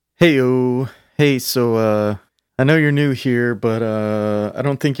Heyo. Hey, so I know you're new here, but I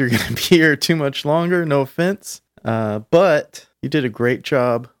don't think you're gonna be here too much longer, no offense. But you did a great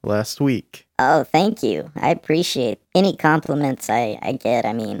job last week. Oh, thank you. I appreciate any compliments I get.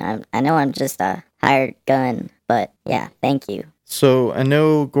 I mean, I know I'm just a hired gun, but yeah, thank you. So I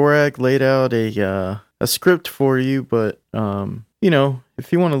know Gorag laid out a script for you, but if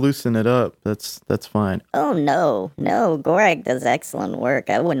you want to loosen it up, that's fine. Oh, no. Gorag does excellent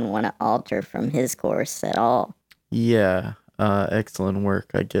work. I wouldn't want to alter from his course at all. Yeah, excellent work.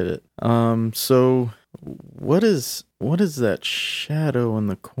 I get it. So what is that shadow in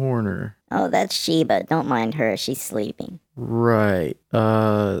the corner? Oh, that's Sheba. Don't mind her. She's sleeping. Right.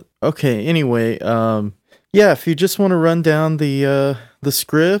 Okay. Anyway, yeah. If you just want to run down the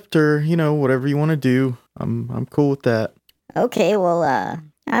script or whatever you want to do, I'm cool with that. Okay, well, I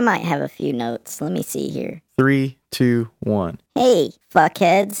might have a few notes. Let me see here. 3, 2, 1. Hey,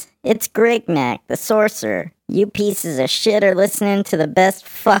 fuckheads. It's Grignac, the sorcerer. You pieces of shit are listening to the best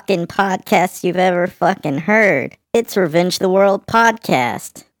fucking podcast you've ever fucking heard. It's Revenge the World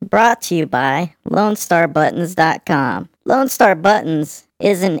Podcast. Brought to you by LoneStarButtons.com. Lone Star Buttons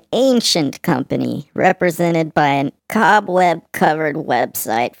is an ancient company represented by a cobweb-covered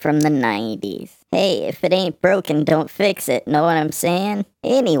website from the 90s. Hey, if it ain't broken, don't fix it, know what I'm saying?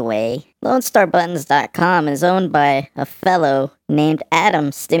 Anyway, LoneStarButtons.com is owned by a fellow named Adam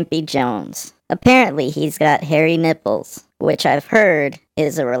Stimpy Jones. Apparently he's got hairy nipples, which I've heard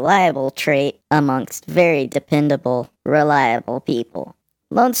is a reliable trait amongst very dependable, reliable people.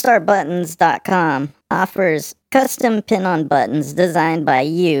 LoneStarButtons.com offers custom pin-on buttons designed by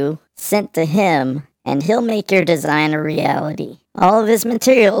you, sent to him, and he'll make your design a reality. All of his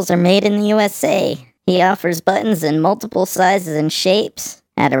materials are made in the USA. He offers buttons in multiple sizes and shapes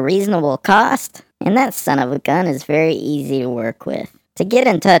at a reasonable cost, and that son of a gun is very easy to work with. To get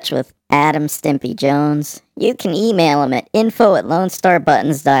in touch with Adam Stimpy Jones, you can email him at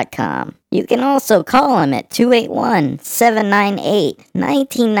info@LoneStarButtons.com. You can also call him at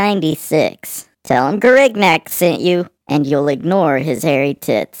 281-798-1996. Tell him Garignac sent you, and you'll ignore his hairy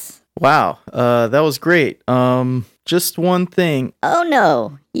tits. Wow, that was great. Just one thing. Oh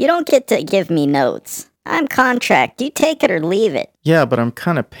no, you don't get to give me notes. I'm contract, you take it or leave it. Yeah, but I'm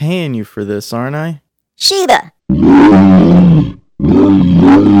kind of paying you for this, aren't I? Sheba!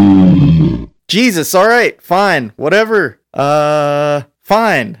 Jesus, alright, fine, whatever.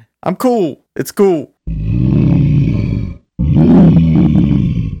 Fine. I'm cool. It's cool.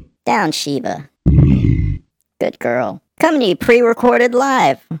 Down, Sheba. Good girl. Coming to you pre-recorded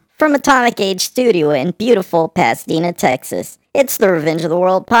live from Atomic Age Studio in beautiful Pasadena, Texas. It's the Revenge of the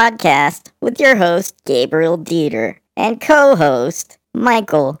World podcast with your host, Gabriel Dieter, and co-host,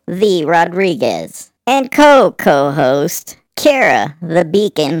 Michael the Rodriguez, and co-host, Kara the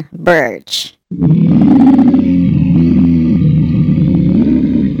Beacon Birch.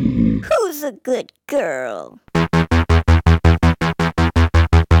 Who's a good girl?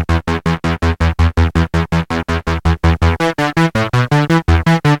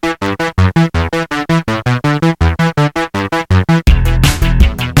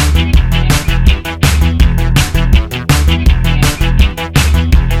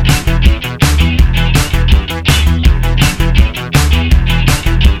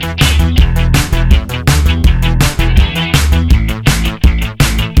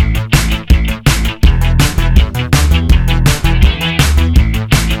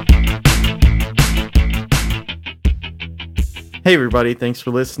 Hey everybody, thanks for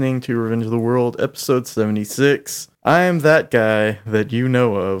listening to Revenge of the World, episode 76. I am that guy that you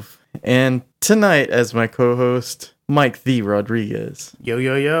know of, and tonight as my co-host, Mike the Rodriguez.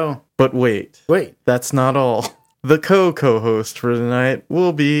 Yo. But wait, that's not all. The co-host for tonight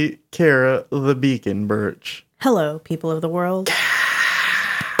will be Kara the Beacon Birch. Hello, people of the world.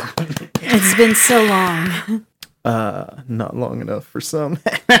 It's been so long. Not long enough for some.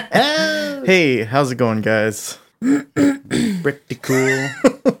 Hey, how's it going, guys? Pretty cool.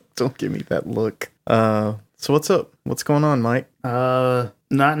 Don't give me that look. So what's up? What's going on, Mike? Not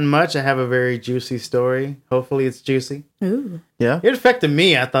much. I have a very juicy story. Hopefully it's juicy. Ooh. Yeah? It affected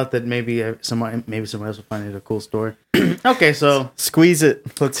me. I thought that maybe someone else will find it a cool story. Okay, so Squeeze it.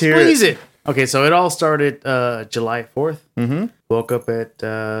 Let's hear it. squeeze it. Okay, so it all started July 4th. Mm-hmm. Woke up at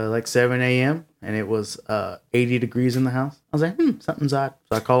like 7 a.m. and it was 80 degrees in the house. I was like, something's odd.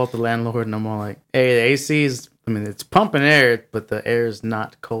 So I call up the landlord and I'm all like, hey, the AC is, it's pumping air, but the air is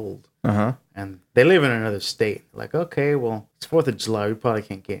not cold. Uh-huh. And they live in another state. Like, okay, well, it's 4th of July. We probably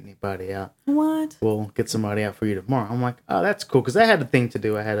can't get anybody out. What? We'll get somebody out for you tomorrow. I'm like, oh, that's cool. Because I had a thing to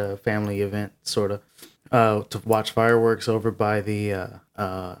do. I had a family event, sort of, to watch fireworks over by the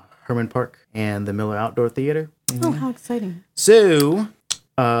Herman Park and the Miller Outdoor Theater. Oh, how exciting. So,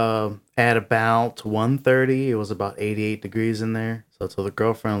 at about 1:30, it was about 88 degrees in there. So I told the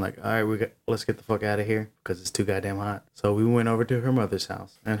girlfriend, like, all right, let's get the fuck out of here because it's too goddamn hot. So we went over to her mother's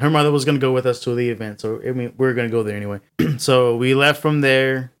house. And her mother was going to go with us to the event. So, I mean, we were going to go there anyway. So we left from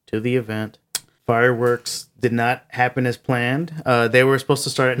there to the event. Fireworks did not happen as planned. They were supposed to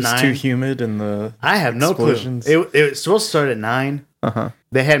start at 9. It's too humid and the I have no clue. It was supposed to start at 9.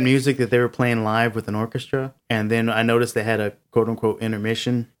 They had music that they were playing live with an orchestra, and then I noticed they had a quote-unquote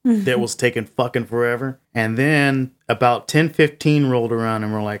intermission that was taking fucking forever. And then about 10:15 rolled around,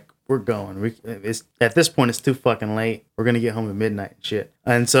 and we're like, we're going. At this point, it's too fucking late. We're going to get home at midnight and shit.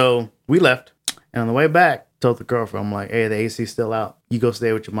 And so we left, and on the way back, told the girlfriend, I'm like, hey, the AC's still out. You go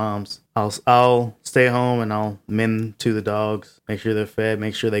stay with your moms. I'll stay home and I'll mend to the dogs, make sure they're fed,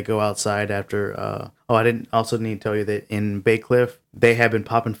 make sure they go outside after. I didn't also need to tell you that in Bay Cliff, they have been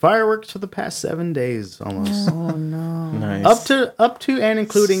popping fireworks for the past 7 days almost. Oh, no. nice. Up to and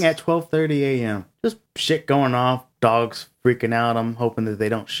including at 12:30 a.m. Just shit going off, dogs freaking out. I'm hoping that they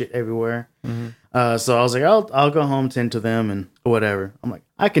don't shit everywhere. So I was like, I'll go home, tend to them, and whatever. I'm like,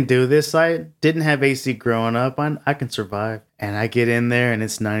 I can do this. I didn't have AC growing up. I can survive. And I get in there, and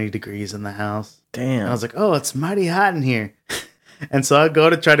it's 90 degrees in the house. Damn. And I was like, oh, it's mighty hot in here. And so I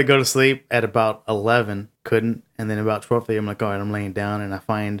try to go to sleep at about 11. Couldn't. And then about 12:30, I'm like, all right, I'm laying down, and I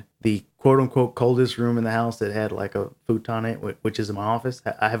find the quote-unquote coldest room in the house that had like a futon in it, which is in my office.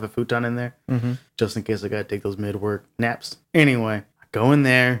 I have a futon in there, just in case I got to take those mid-work naps. Anyway, I go in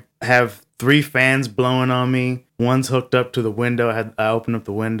there, have 3 fans blowing on me. One's hooked up to the window. I opened up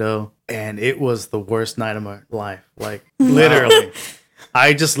the window, and it was the worst night of my life. Like, literally.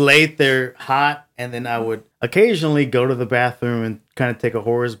 I just laid there hot, and then I would occasionally go to the bathroom and kind of take a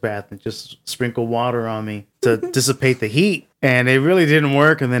horse bath and just sprinkle water on me to dissipate the heat. And it really didn't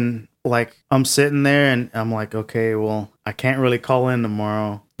work. And then, like, I'm sitting there, and I'm like, okay, well, I can't really call in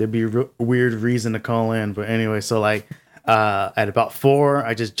tomorrow. There'd be a weird reason to call in. But anyway, so, like, at about 4,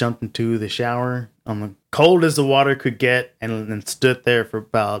 I just jumped into the shower. I'm cold as the water could get, and stood there for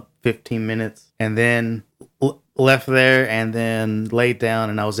about 15 minutes. And then left there and then laid down,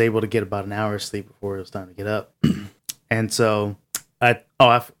 and I was able to get about an hour of sleep before it was time to get up. And so I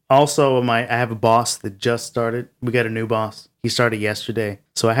have a boss that just started. We got a new boss. He started yesterday.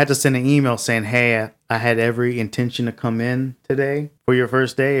 So I had to send an email saying, hey, I had every intention to come in today for your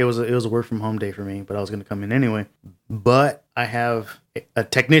first day. It was a work from home day for me, but I was going to come in anyway. But I have a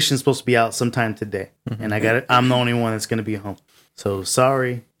technician supposed to be out sometime today, and I'm the only one that's going to be home. So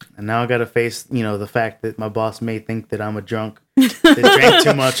sorry. And now I got to face, the fact that my boss may think that I'm a drunk that drank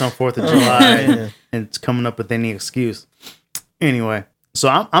too much on 4th of July and it's coming up with any excuse. Anyway,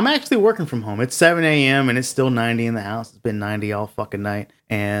 so I'm actually working from home. It's 7 a.m. and it's still 90 in the house. It's been 90 all fucking night.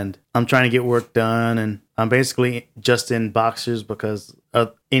 And I'm trying to get work done, and I'm basically just in boxers because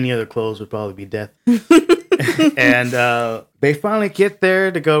any other clothes would probably be death. And they finally get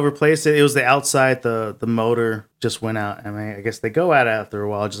there to go replace it. It was the outside, the motor just went out. I mean, I guess they go out after a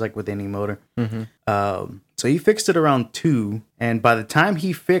while, just like with any motor. So he fixed it around 2, and by the time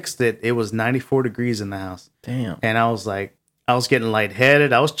he fixed it, it was 94 degrees in the house. Damn. And I was getting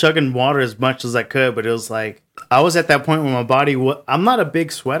lightheaded. I was chugging water as much as I could, but it was like, I was at that point where my body, I'm not a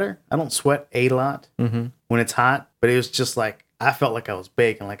big sweater. I don't sweat a lot when it's hot, but it was just like, I felt like I was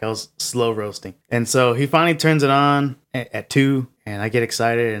baking, like I was slow roasting. And so he finally turns it on at 2, and I get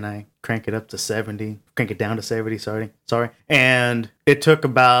excited, and I crank it down to 70, sorry. And it took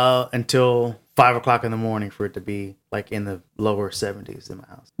about until 5 o'clock in the morning for it to be like in the lower 70s in my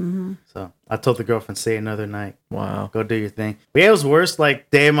house. So I told the girlfriend, stay another night. Wow. Go do your thing. But yeah, it was worst like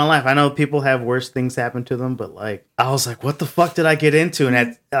day of my life. I know people have worse things happen to them, but like I was like, what the fuck did I get into? And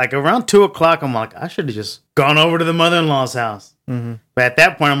at like around 2 o'clock, I'm like, I should have just gone over to the mother-in-law's house. But at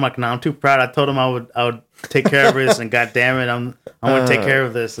that point, I'm like, no, I'm too proud. I told him I would take care of this, and God damn it, I'm gonna take care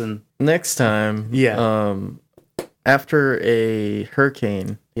of this. And next time, after a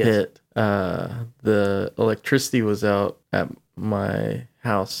hurricane hit, the electricity was out at my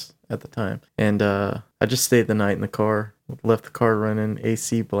house at the time, and I just stayed the night in the car, left the car running,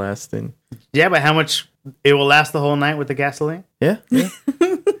 AC blasting. Yeah, but how much it will last the whole night with the gasoline? Yeah.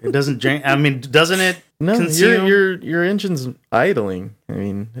 It doesn't drain. I mean, doesn't it? No, consume? your engine's idling. I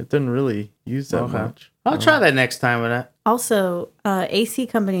mean, it doesn't really use that much. I'll try that next time with that. Also, AC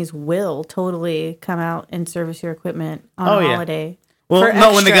companies will totally come out and service your equipment on a holiday. Well, for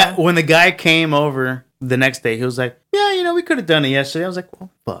no, extra. when the guy came over the next day, he was like, "Yeah, we could have done it yesterday. I was like, well,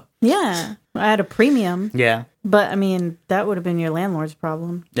 fuck. Yeah. I had a premium, Yeah. but I mean, that would have been your landlord's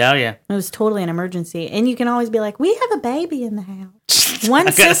problem. Oh, yeah. It was totally an emergency. And you can always be like, we have a baby in the house.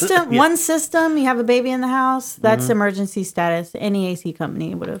 One system, you have a baby in the house, that's emergency status. Any AC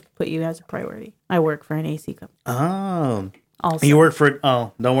company would have put you as a priority. I work for an AC company. Oh. Also. You work for,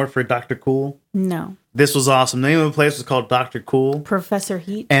 don't work for Dr. Cool? No. This was awesome. The name of the place was called Dr. Cool. Professor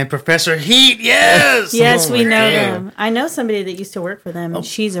Heat. And Professor Heat, yes! Yes, Oh we my know God. them. I know somebody that used to work for them, and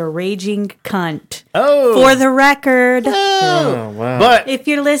she's a raging cunt. Oh! For the record, Oh, wow. But if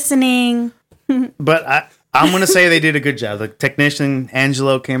you're listening, I'm going to say they did a good job. The technician,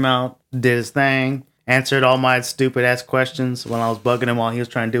 Angelo, came out, did his thing, answered all my stupid-ass questions when I was bugging him while he was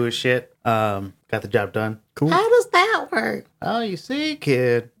trying to do his shit. Got the job done. Cool. How does that work? Oh, you see,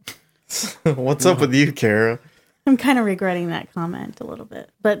 kid. What's up with you, Kara? I'm kind of regretting that comment a little bit.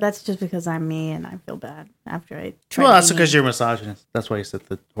 But that's just because I'm me and I feel bad after I tried Well, to that's be because mean. you're a misogynist. That's why you said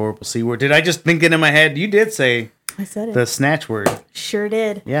the horrible C word. Did I just think it in my head? You did say I said it. the snatch word. Sure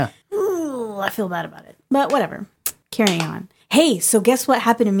did. Yeah. Ooh, I feel bad about it. But whatever. Carrying on. Hey, so guess what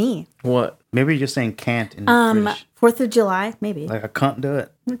happened to me? What? Maybe you're just saying can't in British. 4th of July, maybe. Like, I can't do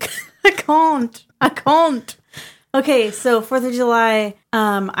it. I can't. Okay, so 4th of July,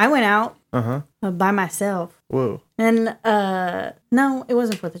 I went out Uh-huh. by myself. Whoa. And no, it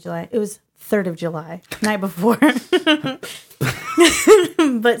wasn't 4th of July. It was 3rd of July, night before.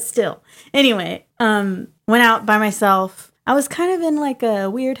 But still. Anyway, went out by myself. I was kind of in like a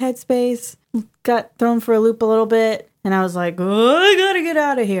weird headspace. Got thrown for a loop a little bit. And I was like, oh, I gotta get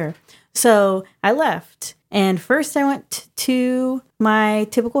out of here. So I left. And first I went to my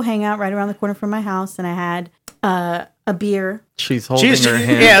typical hangout right around the corner from my house. And I had a beer. She's holding her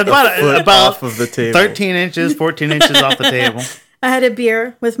hand about a foot about off of the table. 13 inches, 14 inches off the table. I had a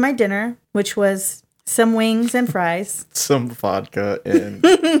beer with my dinner, which was some wings and fries. Some vodka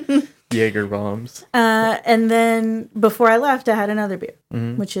and Jaeger bombs. And then before I left, I had another beer,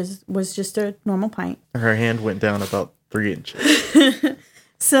 which was just a normal pint. Her hand went down about 3 inches.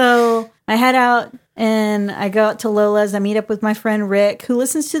 So I head out and I go out to Lola's. I meet up with my friend Rick, who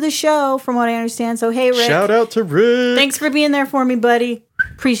listens to the show, from what I understand. So hey, Rick, Shout out to Rick. thanks for being there for me, buddy.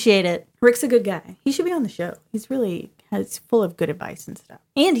 Appreciate it. Rick's a good guy. He should be on the show. He's full of good advice and stuff.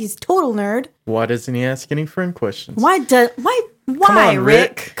 And he's total nerd. Why doesn't he ask any friend questions? Why, Come on,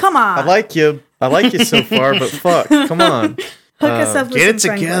 Rick? Come on. I like you so far, but fuck. Come on. Hook us up with Get it some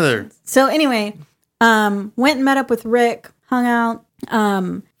friend together. questions. So anyway, went and met up with Rick, hung out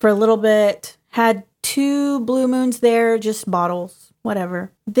for a little bit, had 2 Blue Moons there, just bottles,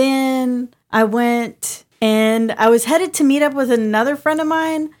 whatever. Then I went and I was headed to meet up with another friend of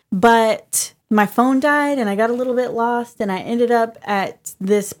mine, but my phone died and I got a little bit lost and I ended up at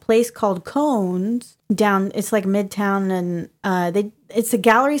this place called Cones down, it's like Midtown, and it's a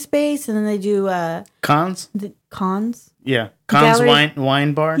gallery space, and then they do Cons? cons. Yeah. Cons Gallery?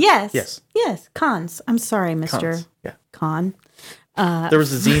 wine bar? Yes. Yes, cons. I'm sorry, Mr. Cons, yeah. Con. There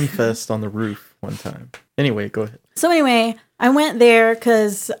was a zine fest on the roof one time. Anyway, go ahead. So anyway, I went there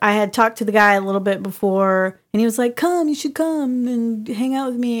because I had talked to the guy a little bit before, and he was like, "Come, you should come and hang out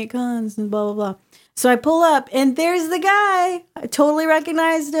with me at cons," and blah, blah, blah. So I pull up, and there's the guy. I totally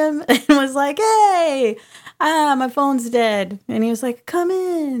recognized him and was like, "Hey, my phone's dead." And he was like, "Come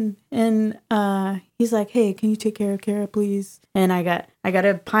in." And he's like, "Hey, can you take care of Kara, please?" And I got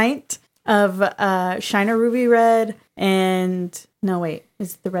a pint of Shiner Ruby Red and no, wait,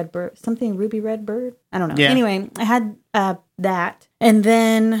 is the Red Bird something Ruby Red Bird? I don't know. Yeah. Anyway, I had that, and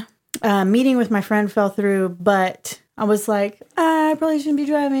then meeting with my friend fell through, but I was like, I probably shouldn't be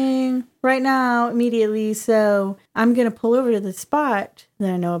driving right now immediately, so I'm gonna pull over to the spot that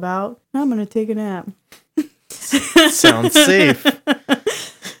I know about. I'm gonna take a nap. Sounds safe.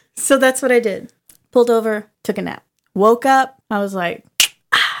 So that's what I did. Pulled over, took a nap. Woke up, I was like,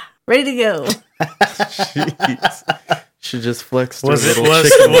 ready to go. Jeez. She just flexed her Was little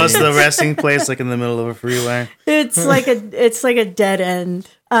chicken the wings. resting place like in the middle of a freeway? It's like a dead end.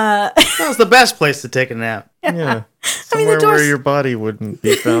 That was the best place to take a nap. Yeah. Somewhere doors- where your body wouldn't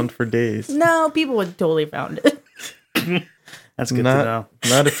be found for days. No, people would totally found it. That's good to know.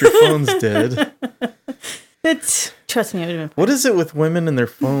 Not if your phone's dead. Trust me, it would have been. What is it with women and their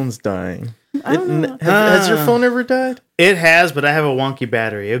phones dying? I don't know. Has your phone ever died? It has, but I have a wonky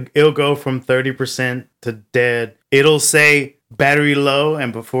battery. It'll go from 30% to dead. It'll say battery low,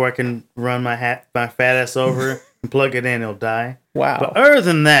 and before I can run my fat ass over and plug it in, it'll die. Wow. But other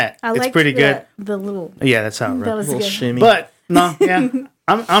than that, I it's liked pretty good. The little Yeah, that's how it that runs. was little good. shimmy. But no, yeah,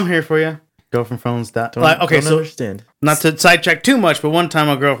 I'm here for you. Go from phones. don't Okay, so understand. Not to sidetrack too much, but one time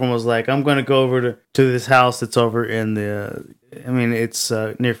my girlfriend was like, I'm going to go over to this house that's over in it's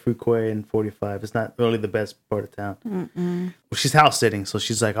near Fuquay and 45. It's not really the best part of town. Well, she's house sitting, so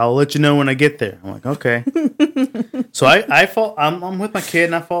she's like, I'll let you know when I get there. I'm like, okay. So I'm with my kid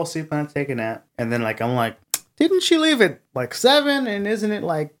and I fall asleep and I take a nap. And then I'm like, didn't she leave at 7? And isn't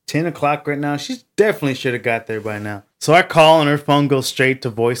it 10 o'clock right now? She definitely should have got there by now. So I call and her phone goes straight to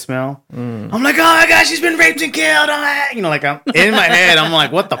voicemail. I'm like, oh my gosh, she's been raped and killed. I'm in my head. I'm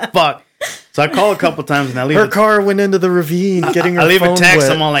like, what the fuck? So I call a couple times and I leave. Her car went into the ravine, getting her I leave phone a text.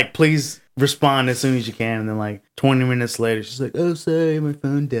 wet. I'm all like, please respond as soon as you can. And then 20 minutes later, she's like, oh, sorry, my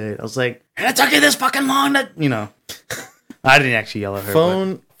phone died. I was like, and it took you this fucking long to, I didn't actually yell at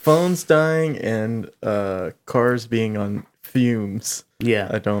her. Phones dying and cars being on fumes. Yeah.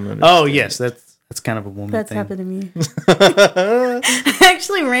 I don't understand. Oh, yes. That's kind of a woman That's thing. happened to me. I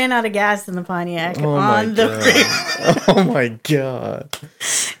actually ran out of gas in the Pontiac on the freeway. Oh my god.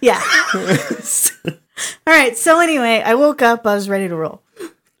 Yeah. All right. So anyway, I woke up. I was ready to roll.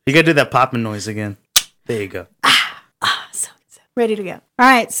 You gotta do that popping noise again. There you go. So ready to go. All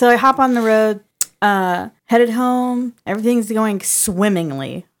right. So I hop on the road, headed home. Everything's going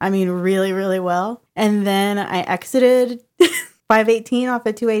swimmingly. I mean, really, really well. And then I exited 518 off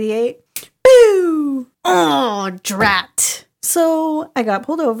at 288. Boo! Oh, drat. So I got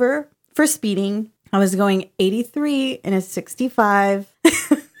pulled over for speeding. I was going 83 in a 65.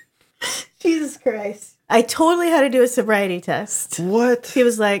 Jesus Christ. I totally had to do a sobriety test. What? He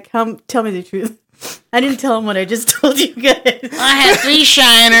was like, tell me the truth. I didn't tell him what I just told you guys. I had 3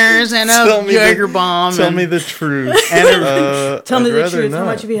 shiners and a Jaeger bomb. Tell me the truth. Tell me I'd the rather truth. How not.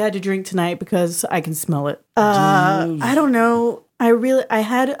 much have you had to drink tonight? Because I can smell it. I don't know. I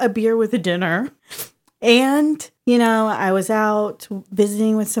had a beer with a dinner. And, I was out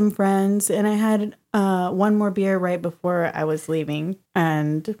visiting with some friends. And I had one more beer right before I was leaving.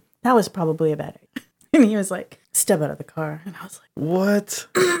 And that was probably about it. And he was like, step out of the car. And I was like, What?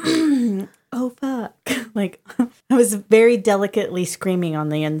 oh, fuck. I was very delicately screaming on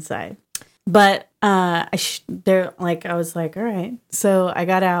the inside. But I was like, all right. So I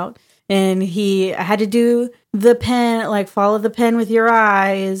got out and I had to do the pen, follow the pen with your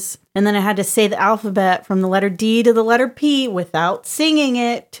eyes. And then I had to say the alphabet from the letter D to the letter P without singing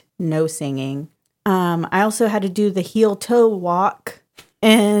it. No singing. I also had to do the heel toe walk.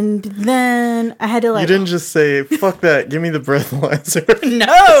 And then I had to You didn't just say, fuck that, give me the breathalyzer.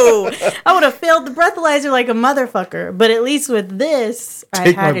 No! I would have failed the breathalyzer like a motherfucker. But at least with this,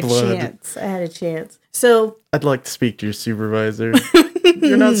 Take I had my a blood. chance. I had a chance. So, I'd like to speak to your supervisor.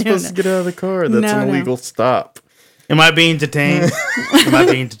 You're not supposed to get out of the car. That's an illegal stop. Am I being detained? Am I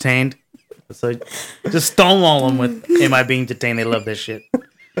being detained? So just stonewall them with, am I being detained? They love this shit.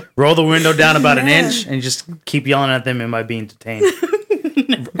 Roll the window down about an inch and just keep yelling at them, am I being detained?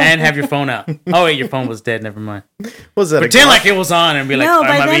 And have your phone out. Oh, wait, your phone was dead. Never mind. Was that Pretend like it was on and be like, no, am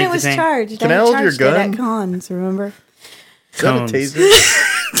by I then being it was detained? charged. Can I hold your charged it gun? at cons, remember? Is that a Cones. taser?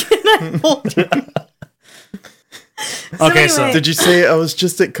 Okay, anyway. so Did you say I was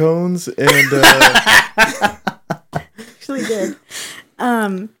just at Cones and Actually did.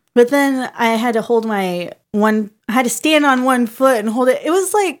 But then I had to hold I had to stand on one foot and hold it. It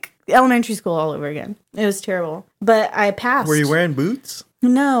was like elementary school all over again. It was terrible. But I passed. were you wearing boots?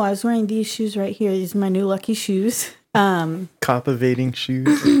 No, I was wearing these shoes right here. These are my new lucky shoes. Cop evading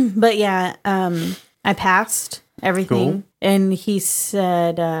shoes? But yeah, I passed everything. Cool. And he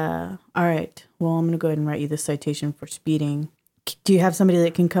said, all right, well, I'm going to go ahead and write you this citation for speeding. Do you have somebody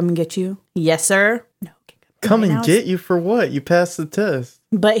that can come and get you? Yes, sir. No. Come Right and now get you for what? You passed the test.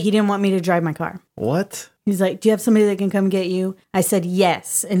 But he didn't want me to drive my car. What? He's like, do you have somebody that can come get you? I said,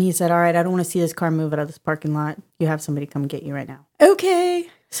 yes. And he said, all right, I don't want to see this car move out of this parking lot. You have somebody come get you right now. Okay.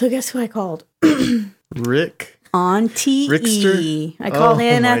 So guess who I called? Rick? Auntie Rickster? E. I called Oh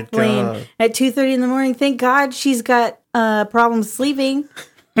Ann my Ethelene God. at 2:30 in the morning. Thank God she's got problems sleeping.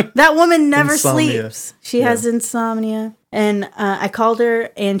 That woman never Insomnia. sleeps. She has insomnia. And I called her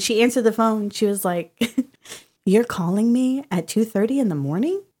and she answered the phone. She was like, you're calling me at 2:30 in the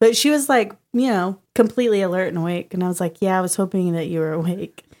morning? But she was like, completely alert and awake. And I was like, yeah, I was hoping that you were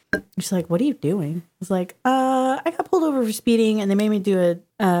awake. She's like, what are you doing? I was like, I got pulled over for speeding and they made me do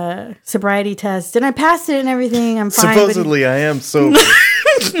a sobriety test and I passed it and everything. I'm fine. Supposedly I am sober.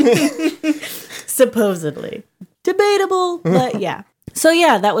 Supposedly. Debatable, but yeah. So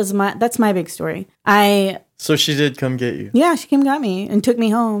yeah, that's my big story. So she did come get you. Yeah, she came and got me and took me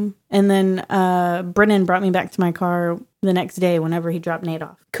home. And then Brennan brought me back to my car the next day whenever he dropped Nate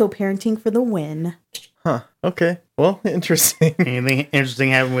off. Co-parenting for the win. Huh. Okay. Well, interesting. anything interesting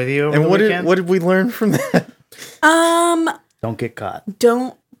happened with you over And the what weekend? did we learn from that? Don't get caught.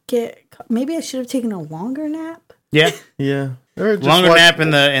 Maybe I should have taken a longer nap. Yeah. Yeah. Or just Longer nap in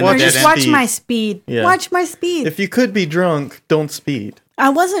the watch Or dead just end. watch speed. my speed. Yeah. Watch my speed. If you could be drunk, don't speed. I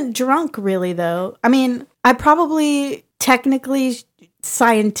wasn't drunk really though. I mean, I probably technically,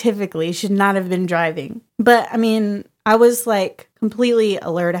 scientifically should not have been driving. But I mean, I was like completely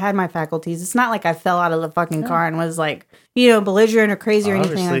alert. I had my faculties. It's not like I fell out of the fucking car and was like, belligerent or crazy or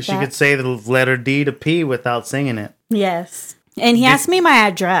anything Obviously, like she that. could say the letter D to P without singing it. Yes. And he asked me my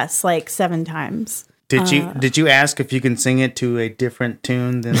address like 7 times. Did you ask if you can sing it to a different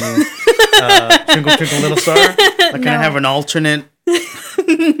tune than the Twinkle Twinkle Little Star? Like, can I have an alternate?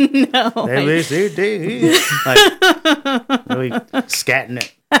 No. A, B, C, D, E. Like, really scatting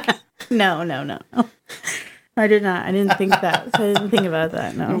it. No. I did not. I didn't think that. So I didn't think about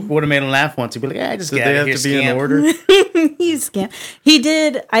that. No. Would have made him laugh once. He'd be like, "Yeah, just Did get they out have of to here, be in scamp." order? He's scam. He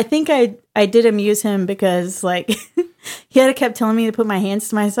did. I think I did amuse him because like he had kept telling me to put my hands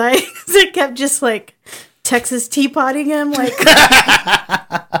to my side. So I kept just like Texas teapotting him like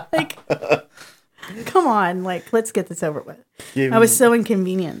like come on, like let's get this over with. I was so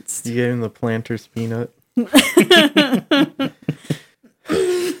inconvenienced. You gave him the planter's peanut.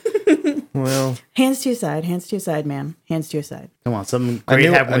 Well, Hands to your side, man. Hands to your side. Come on, something I great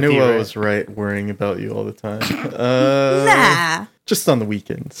knew happened I with knew you. I right? was right worrying about you all the time. Nah. Just on the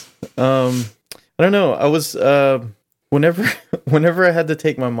weekends. I don't know. I was whenever I had to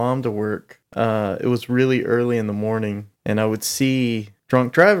take my mom to work, it was really early in the morning, and I would see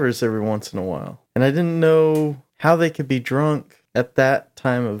drunk drivers every once in a while, and I didn't know how they could be drunk at that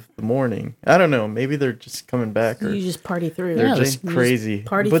time of the morning. I don't know. Maybe they're just coming back, or You just party through. they're Yeah, just You just crazy.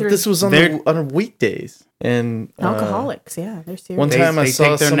 party But through. this was on on weekdays, and Alcoholics, yeah, they're serious. one time I They saw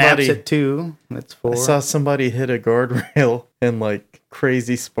take their somebody. naps at 2. That's 4. I saw somebody hit a guardrail and like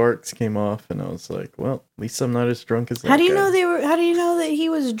crazy sparks came off, and I was like, "Well, at least I'm not as drunk as that." How do you guy. know How do you know that he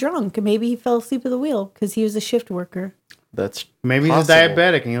was drunk? Maybe he fell asleep at the wheel because he was a shift worker, That's Maybe he's possible.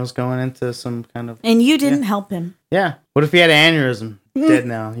 diabetic and he was going into some kind of... and you didn't help him, Yeah. What if he had an aneurysm? Dead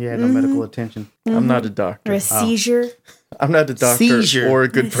now. He had no medical attention. I'm not a or doctor. a seizure. I'm not a doctor Seizure. or a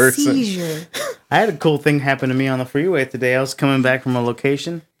good A person. seizure. I had a cool thing happen to me on the freeway today. I was coming back from a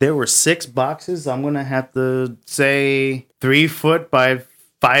location. There were 6 boxes. I'm going to have to say 3 foot by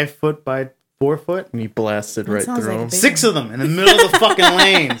 5 foot by 4 foot. And you blasted right sounds through like a him. big- 6 of them in the middle of the fucking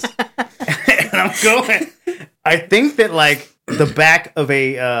lanes. And I'm going. I think that like the back of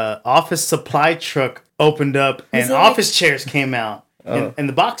a office supply truck opened up and it office chairs came out in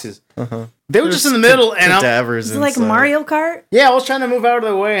the boxes. They were just in the There's middle, and cadavers Is it like inside Mario Kart? yeah, I was trying to move out of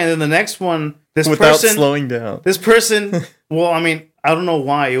the way, and then the next one, without slowing down. This person, well, I mean, I don't know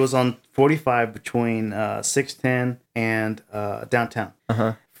why. It was on 45 between 610 and downtown.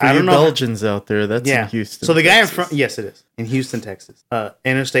 For I you don't know. Belgians out there, that's Yeah. in Houston. So the guy in Texas. front, yes, it is. In Houston, Texas.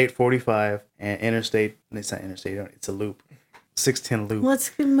 Interstate 45 and Interstate, it's not Interstate, it's a loop. 610 loop.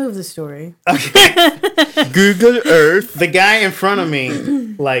 Let's move the story. Google Earth. The guy in front of me,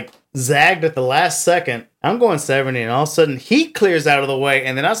 like, zagged at the last second. I'm going 70, and all of a sudden he clears out of the way,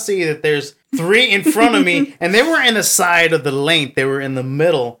 and then I see that there's 3 in front of me, and they were in the side of the lane. They were in the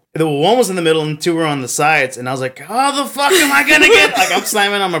middle. One was in the middle, and 2 were on the sides. And I was like, "How the fuck am I gonna get?" Like, I'm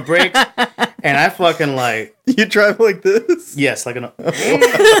slamming on my brakes, and I fucking like, You drive like this? yes, like an.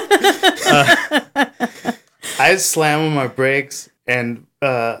 I slam on my brakes, and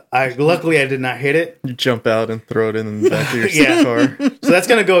luckily I did not hit it. You jump out and throw it in the back of your Yeah. car. So that's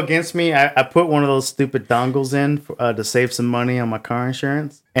gonna go against me. I put one of those stupid dongles in to save some money on my car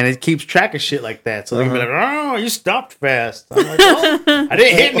insurance, and it keeps track of shit like that. So they can be like, "Oh, you stopped fast." I'm like, "Oh, I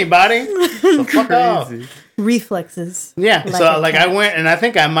didn't hit anybody." So fuck off. Crazy. Reflexes. Yeah. Like So a like cat. I went, and I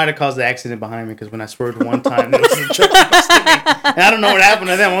think I might have caused the accident behind me because when I swerved one time, there was a truck next to me, and I don't know what happened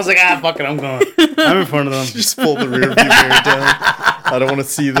to them. I was like, fuck it, I'm going. I'm in front of them. Just pull the rear view mirror down. I don't want to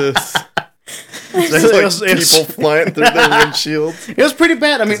see this. There's It like was- people flying through their windshields It was pretty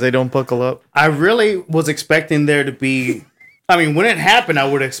bad. I mean, because they don't buckle up. I really was expecting there to be. I mean, when it happened, I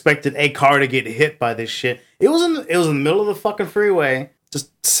would have expected a car to get hit by this shit. It was in the middle of the fucking freeway,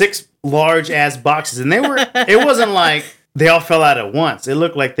 just 6 large ass boxes, and they were. It wasn't like they all fell out at once. It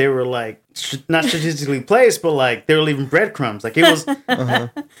looked like they were like not strategically placed, but like they were leaving breadcrumbs. Like it was.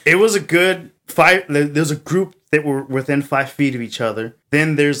 It was a good 5. There's a group that were within 5 feet of each other.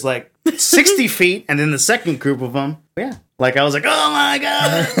 Then there's like 60 feet, and then the second group of them. Yeah. Like I was like, oh my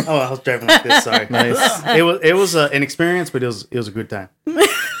god! Oh, I was driving like this. Sorry. Nice. It was an experience, but it was a good time.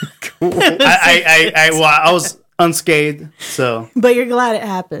 I was unscathed. So But you're glad it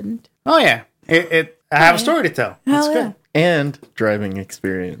happened. oh yeah, I have a story to tell. That's Hell good. and driving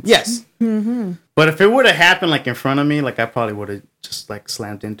experience. Yes. But if it would have happened like in front of me, like I probably would have just like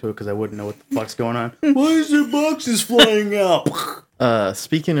slammed into it because I wouldn't know what the fuck's going on. Why is there boxes flying out?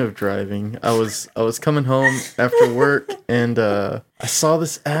 Speaking of driving, I was coming home after work and I saw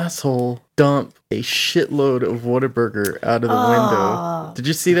this asshole dump a shitload of Whataburger out of the window. Did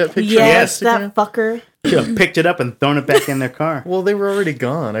you see that picture? Yes, on that Instagram? fucker. Should have picked it up and thrown it back in their car. Well, they were already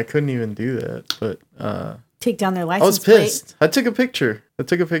gone. I couldn't even do that. But Take down their I license was pissed. I took a picture. Of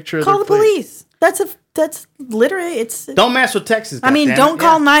plate. their Call the plate. police. That's literally it's. Don't mess with Texas. I mean, goddammit. don't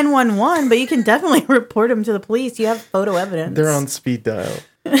call Yeah. 911, but you can definitely report them to the police. You have photo evidence. They're on speed dial.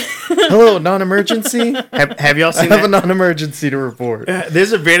 Hello, non-emergency? Have y'all I seen have a that? non-emergency to report.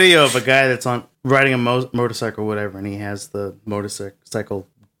 There's a video of a guy that's on riding a motorcycle, or whatever, and he has the motorcycle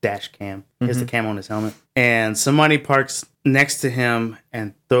dash cam. He has the cam on his helmet, and somebody parks next to him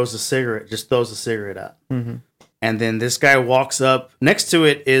and throws a cigarette out. And then this guy walks up. Next to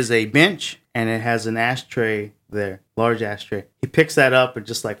it is a bench, and it has an ashtray there, large ashtray. He picks that up and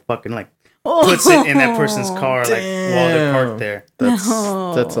just like fucking like puts it in that person's car, like while they're parked there. That's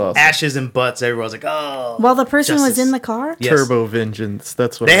awesome. Ashes and butts. Everyone's like, oh. While the person was Justice. in the car? Yes. Turbo vengeance.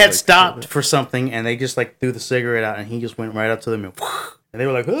 That's what They I had like to stopped call it. for something, and they just like threw the cigarette out, and he just went right up to them and they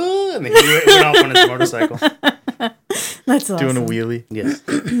were like, oh, and then he went off on his motorcycle. That's awesome. Doing a wheelie. Yes.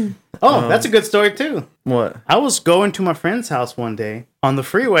 Oh, that's a good story too. What? I was going to my friend's house one day on the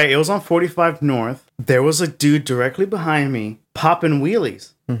freeway. It was on 45 North. There was a dude directly behind me popping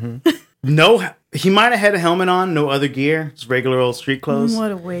wheelies. No, he might have had a helmet on, no other gear, just regular old street clothes.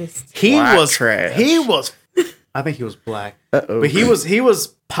 What a waste. He Black was trash. He was. I think he was black, Uh-oh. but he was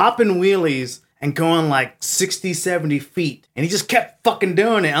popping wheelies and going like 60, 70 feet, and he just kept fucking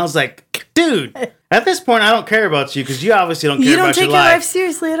doing it. I was like, dude, at this point, I don't care about you because you obviously don't care You don't about take your your life life.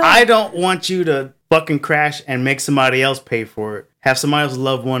 seriously at all. I don't want you to fucking crash and make somebody else pay for it. Have somebody else's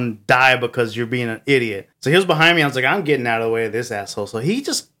loved one die because you're being an idiot. So he was behind me. I was like, I'm getting out of the way of this asshole. So he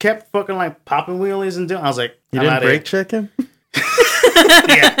just kept fucking like popping wheelies and doing. I was like, You I'm didn't outta brake check him?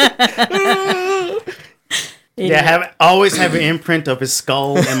 here. Yeah, always have an imprint of his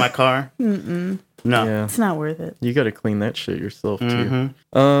skull in my car. No. Yeah. It's not worth it. You got to clean that shit yourself, too.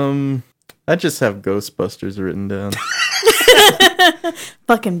 I just have Ghostbusters written down.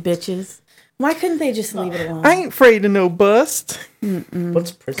 Fucking bitches. Why couldn't they just leave it alone? I ain't afraid of no bust.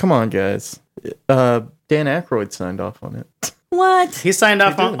 What's prison? Come on, guys. Dan Aykroyd signed off on it. What? He signed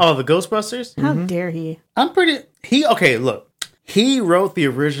off on the Ghostbusters? How dare he? Okay, look. He wrote the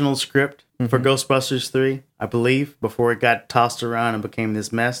original script for Ghostbusters 3, I believe, before it got tossed around and became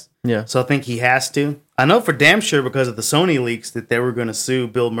this mess. Yeah. So I think he has to. I know for damn sure because of the Sony leaks that they were going to sue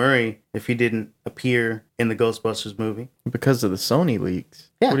Bill Murray if he didn't appear in the Ghostbusters movie. Because of the Sony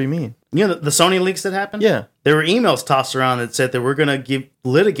leaks. Yeah. What do you mean? You know the Sony leaks that happened? Yeah. There were emails tossed around that said that we're going to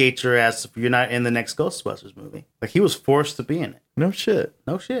litigate your ass if you're not in the next Ghostbusters movie. Like he was forced to be in it. No shit.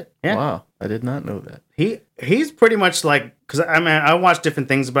 No shit. Yeah. Wow. I did not know that. He's pretty much like, because I mean I watched different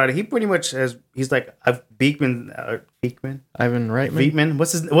things about it. He pretty much he's like Beekman. Ivan Reitman? Venkman.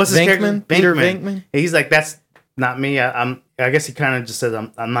 What's his Venkman? character? Peter Venkman? He's like, that's not me. I guess he kind of just says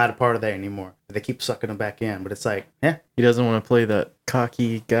I'm not a part of that anymore. They keep sucking him back in, but it's like, yeah, He doesn't want to play that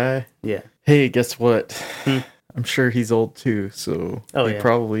cocky guy. yeah. Hey, guess what? I'm sure he's old too, so Oh, he yeah.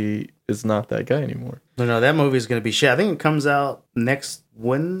 probably is not that guy anymore. No, that movie is gonna be shit. I think it comes out next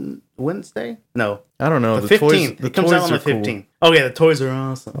Wednesday. No, I don't know. the Toys, 15th. the It comes toys out on the are cool. 15th. Oh yeah, the toys are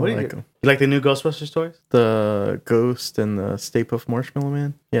awesome. What do like you 'em. You like the new Ghostbusters toys? The Ghost and the Stay Puft Marshmallow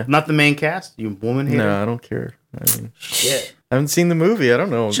Man? Yeah. Not the main cast. You woman hater. No, I don't care. I mean, Shit. I haven't seen the movie. I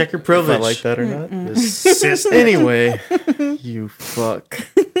don't know. Check your if privilege. I like that or not. This cis- Anyway, you fuck.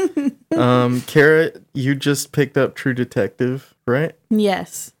 Kara, you just picked up True Detective, right?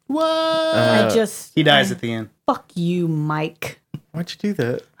 Yes. What? He dies at the end. Fuck you, Mike. Why'd you do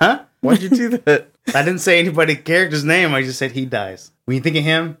that? Huh? Why'd you do that? I didn't say anybody character's name. I just said he dies. When you think of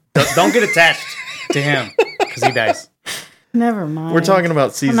him, don't get attached to him because he dies. Never mind. We're talking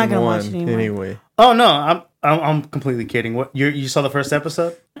about season not gonna watch one it anymore. anyway. Oh no, I'm completely kidding. What you saw the first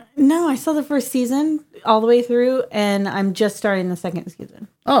episode? No, I saw the first season all the way through, and I'm just starting the second season.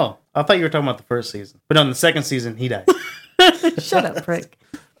 Oh, I thought you were talking about the first season. But on the second season, he died. Shut up, prick.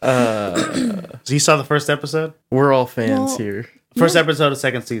 So you saw the first episode? We're all fans Well, here. First episode of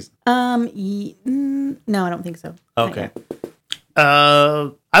second season. No, I don't think so. Not Okay. yet.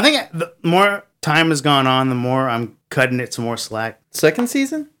 I think the more time has gone on, the more I'm cutting it some more slack. Second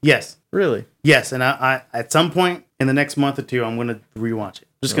season? Yes. Really? Yes, and I at some point in the next month or two, I'm gonna rewatch it.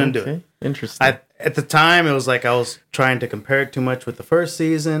 Just gonna do it. Interesting. At the time, it was like I was trying to compare it too much with the first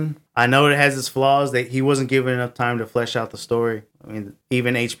season. I know it has its flaws. That he wasn't given enough time to flesh out the story. I mean,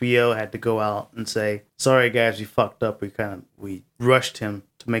 even HBO had to go out and say, "Sorry guys, we fucked up. We rushed him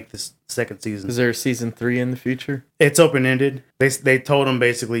to make this second season." Is there a season 3 in the future? It's open ended. They told him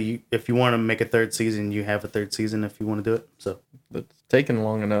basically, if you want to make a third season, you have a third season if you want to do it. So It's taken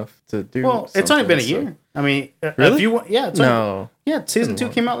long enough to do. well, it's only been a something, year. I mean, Really? if you want, yeah, it's No. yeah. Season 2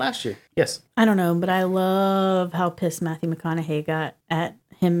 came out last year. Yes. I don't know, but I love how pissed Matthew McConaughey got at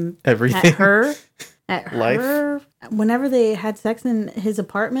him, Everything. at her, at Life. her. Whenever they had sex in his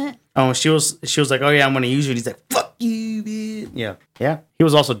apartment, Oh, she was like, "Oh yeah, I'm gonna use you." And he's like, "Fuck you, bitch." Yeah, yeah. He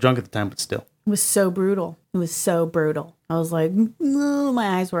was also drunk at the time, but still. it was so brutal. It was so brutal. I was like, "No,"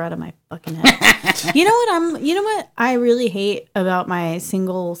 my eyes were out of my fucking head. You know what I really hate about my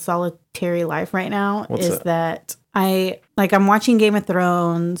single solitary life right now What's is that? that I'm watching Game of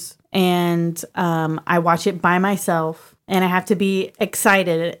Thrones and I watch it by myself and I have to be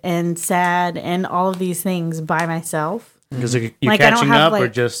excited and sad and all of these things by myself. Because you're Like, I don't catching have, up, or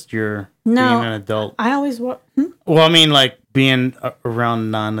like- just you're No. being an adult. I always Well, I mean, like being around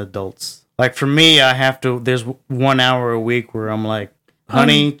non-adults. Like for me, I have to. There's 1 hour a week where I'm like,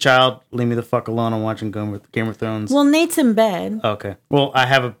 "Honey, child, leave me the fuck alone. I'm watching Game of Thrones." well, Nate's in bed. Okay. Well, I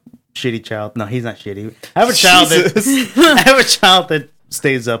have a shitty child. No, he's not shitty. I have a child that I have a child that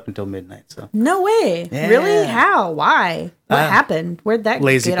stays up until midnight. So No way. Yeah. Really? How? Why? What happened? Where'd that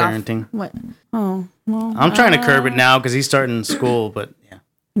lazy get off? parenting. What? Oh, well. I'm trying to curb it now because he's starting school. But yeah,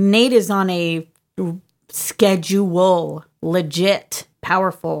 Nate is on a schedule, legit,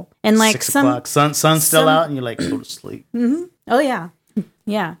 powerful, and like 6 o'clock. Sun's still some- out, and you're like, go to sleep. Oh yeah,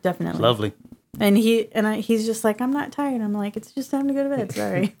 yeah, definitely. Lovely. And he's just like, I'm not tired. I'm like, it's just time to go to bed.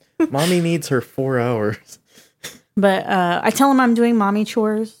 Sorry. Mommy needs her 4 hours. But I tell him I'm doing mommy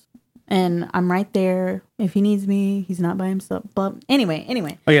chores, and I'm right there if he needs me. He's not by himself. But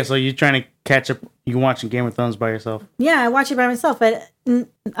anyway. Oh yeah, so you're trying to catch up. You watching Game of Thrones by yourself? Yeah, I watch it by myself, but I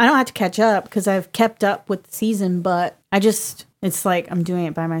don't have to catch up because I've kept up with the season, but it's like I'm doing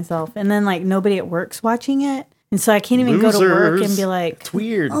it by myself. And then like nobody at work's watching it. And so I can't even go to work and Losers. be like, It's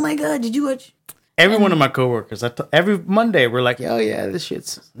weird. oh my God, did you watch? Every one of my coworkers, every Monday, we're like, "Oh yeah, this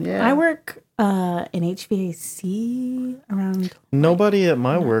shit's yeah." I work in HVAC around, Nobody at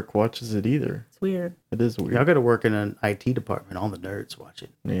my work watches it either. it's weird. It is weird. Y'all got to work in an IT department. All the nerds watch it.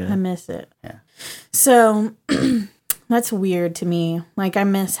 I Yeah. miss it. Yeah. So that's weird to me. Like I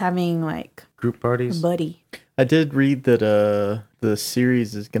miss having like Group a parties. buddy. I did read that the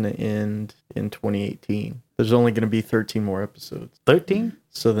series is going to end in 2018. There's only going to be 13 more episodes. 13.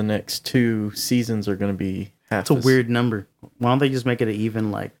 So the next 2 seasons are going to be half. That's a weird number. Why don't they just make it an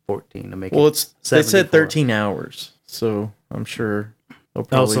even like 14 to make Well, it? it's they said 74? 13 hours. So I'm sure they'll Oh,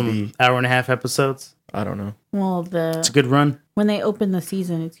 probably some be. hour and a half episodes. I don't know. Well, It's a good run. when they open the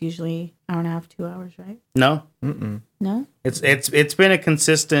season, it's usually hour and a half, 2 hours, right? No, No? it's been a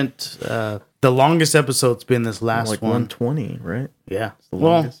consistent. The longest episode's been this last Like one. 120, right? Yeah. the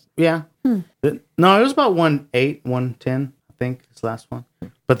Well, longest. yeah. No, it was about 1:08, 1:10, I think, this last one.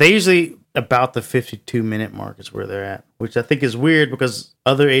 But they usually about the 52-minute mark is where they're at, which I think is weird because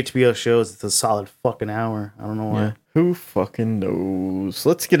other HBO shows it's a solid fucking hour. I don't know why. Yeah. Who fucking knows?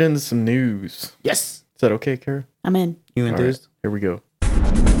 Let's get into some news. Yes. Is that okay, Kara? I'm in. You All right, enthused? here we go.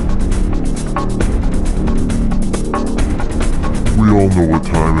 We all know what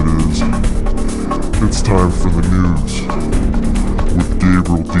time it is. It's time for the news with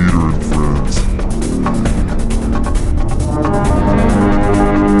Gabriel Dieter and friends.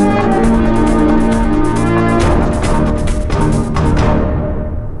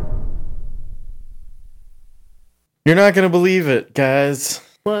 You're not going to believe it, guys.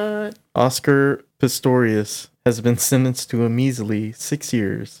 What? Oscar Pistorius has been sentenced to a measly 6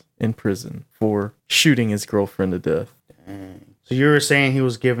 years in prison for shooting his girlfriend to death. So you were saying he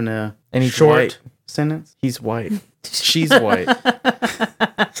was given a And he's short white. sentence? He's white. She's white.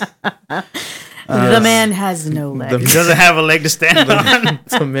 The man has no legs. He doesn't have a leg to stand on.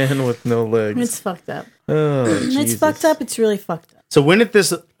 It's a man with no legs. It's fucked up. Oh, It's Jesus. fucked up. It's really fucked up. So when did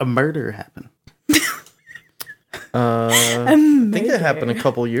this a murder happen? I think it happened a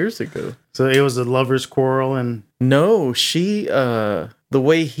couple years ago. So it was a lover's quarrel, and No, she the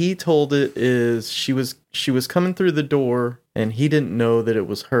way he told it is she was coming through the door and he didn't know that it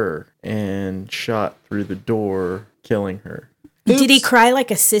was her and shot through the door, killing her. Did he cry like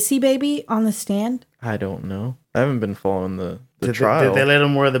a sissy baby on the stand? I don't know. I haven't been following the did trial. they let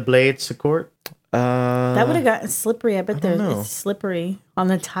him wear the blades to court? That would have gotten slippery. I bet don't know. it's slippery on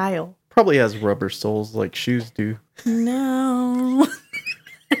the tile. Probably has rubber soles like shoes do. No.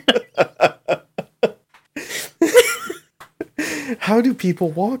 How do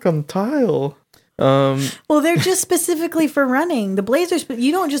people walk on tile? Well, they're just specifically for running. The blazers, but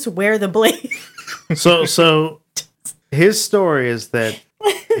you don't just wear the blaze. So his story is that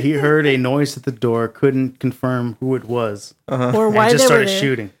he heard a noise at the door, couldn't confirm who it was, Or and why just they were started there.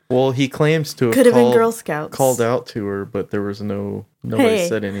 shooting. Well, he claims to have Could have been Girl Scouts. called out to her, but there was nobody Hey.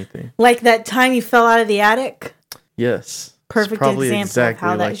 said anything. Like that time you fell out of the attic. Yes. It's Perfect probably example exactly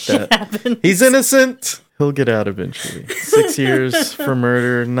of how that like shit happened. He's innocent. He'll get out eventually. 6 years for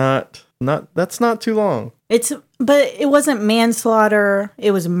murder. That's not too long. But it wasn't manslaughter.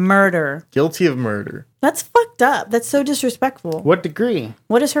 It was murder. Guilty of murder. That's fucked up. That's so disrespectful. What degree?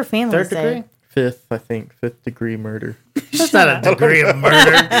 What does her family Third say? degree? Fifth degree murder. That's not a degree of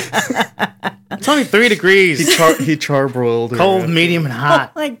murder. It's only 3 degrees. He charbroiled her. Cold, medium, and Oh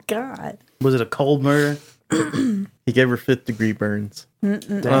hot. my god. Was it a cold murder? He gave her 5th degree burns.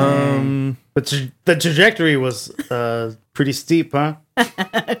 Dang. But the trajectory was pretty steep, huh?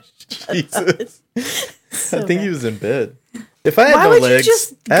 Jesus. I think he was in bed. If I had Why no would legs, you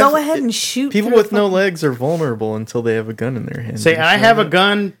just go ahead and shoot? people through with a no fucking- legs are vulnerable until they have a gun in their hand. Say, I have a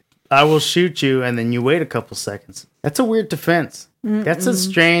gun, I will shoot you, and then you wait a couple seconds. That's a weird defense. That's a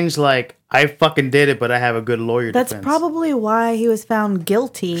strange, like, I fucking did it, but I have a good lawyer That's defense. probably why he was found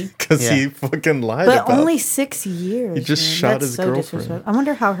guilty. because Yeah. he fucking lied But about only 6 years. He just man. shot That's his so girlfriend. disrespectful. I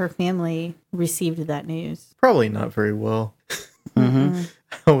wonder how her family received that news. Probably not very well. Mm-hmm.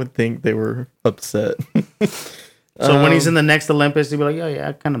 I would think they were upset. So when he's in the next Olympus, he'll be like, oh, yeah,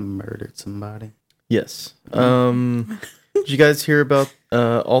 I kind of murdered somebody. Yes. Did you guys hear about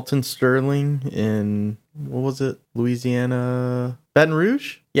Alton Sterling in, what was it, Louisiana? Baton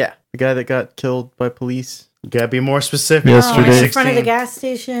Rouge? Yeah. The guy that got killed by police. You gotta be more specific. Yesterday. In front of the gas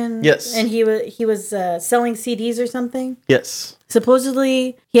station. Yes. And he was selling CDs or something. Yes.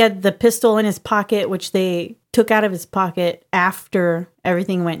 Supposedly, he had the pistol in his pocket, which they took out of his pocket after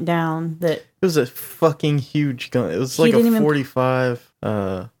everything went down. That It was a fucking huge gun. It was like didn't a even- 45.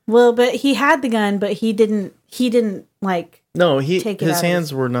 well, but he had the gun, but he didn't like. No, Take it out his of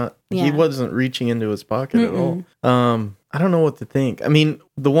hands were not. He Yeah. wasn't reaching into his pocket at all. I don't know what to think. I mean,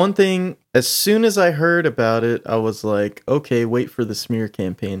 the one thing, as soon as I heard about it, I was like, okay, wait for the smear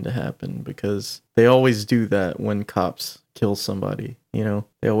campaign to happen, because they always do that when cops kill somebody. You know,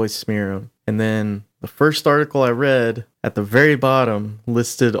 they always smear them. And then the first article I read at the very bottom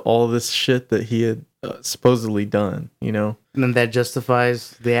listed all this shit that he had supposedly done. You know, And then that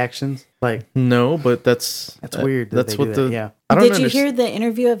justifies the actions. Like, no, but that's weird that That's they do what that, the yeah. I don't Did you underst- hear the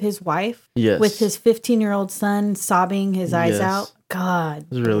interview of his wife? Yes. With his 15-year-old son sobbing his eyes Yes. out? God. It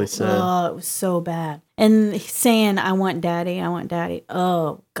was really sad. Oh, it was so bad. And he's saying, I want daddy. I want daddy.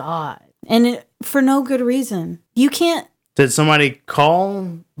 Oh, God. And for no good reason. You can't. Did somebody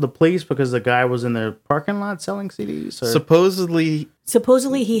call the police because the guy was in their parking lot selling CDs? Or?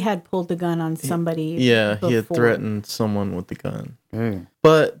 Supposedly, he had pulled the gun on somebody. Yeah, he had before. threatened someone with the gun. Mm.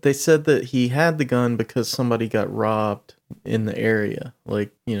 But they said that he had the gun because somebody got robbed in the area.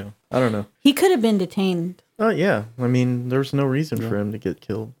 Like, you know, I don't know. He could have been detained. Oh, yeah. I mean, there's no reason for him to get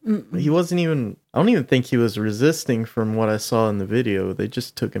killed. He wasn't even, I don't even think he was resisting from what I saw in the video. They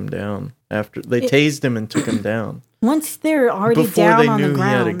just took him down after, they tased him and took him down. Once they're already Before down they on knew the he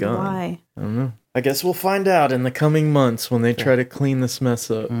had a ground, gun. why? I don't know. I guess we'll find out in the coming months when they try to clean this mess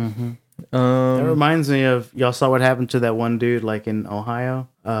up. That reminds me of, y'all saw what happened to that one dude like in Ohio?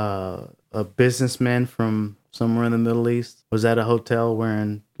 A businessman from somewhere in the Middle East was at a hotel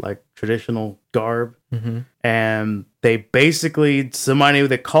wearing like traditional garb. And they basically, somebody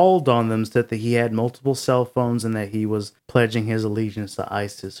that called on them said that he had multiple cell phones and that he was pledging his allegiance to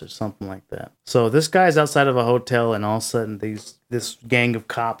ISIS or something like that. So this guy's outside of a hotel, and all of a sudden this gang of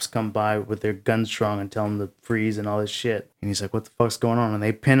cops come by with their guns drawn and tell him to freeze and all this shit. And he's like, what the fuck's going on? And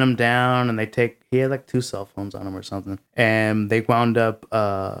they pin him down, and he had like 2 cell phones on him or something. And they wound up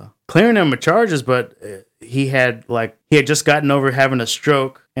clearing him of charges, but he had just gotten over having a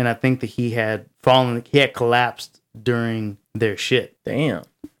stroke, and I think that he had collapsed during their shit. Damn.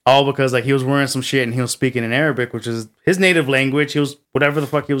 All because like he was wearing some shit and he was speaking in Arabic, which is his native language. He was whatever the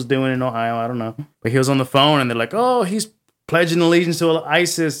fuck he was doing in Ohio, I don't know. But he was on the phone and they're like, oh, he's pledging allegiance to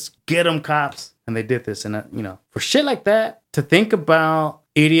ISIS. Get him, cops. And they did this. And, for shit like that, to think about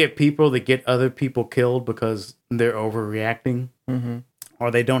idiot people that get other people killed because they're overreacting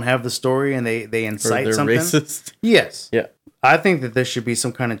or they don't have the story and they Or incite they're something. racist. Yes. Yeah. I think that there should be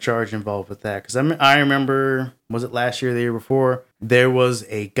some kind of charge involved with that. Because I remember, was it last year or the year before? There was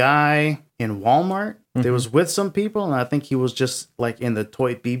a guy in Walmart They was with some people, and I think he was just like in the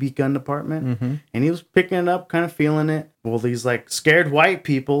toy BB gun department, Mm-hmm. and he was picking it up, kind of feeling it. Well, these like scared white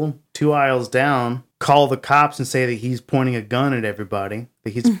people 2 aisles down call the cops and say that he's pointing a gun at everybody,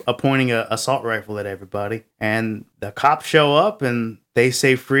 that he's pointing a assault rifle at everybody, and the cops show up and they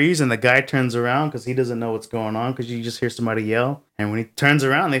say freeze, and the guy turns around because he doesn't know what's going on, because you just hear somebody yell, and when he turns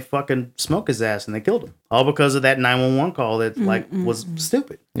around, they fucking smoke his ass and they killed him, all because of that 911 call that like was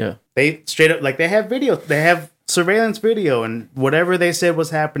stupid. Yeah. They straight up, like, they have video, they have surveillance video, and whatever they said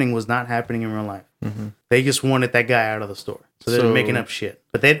was happening was not happening in real life. Mm-hmm. They just wanted that guy out of the store, so they're So- making up shit.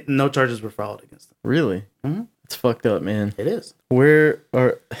 But no charges were filed against them. Really? Mhm. It's fucked up, man. It is. Where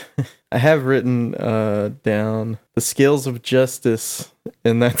are I have written down the scales of justice,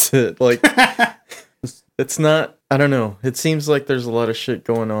 and that's it. Like, it's not. I don't know. It seems like there's a lot of shit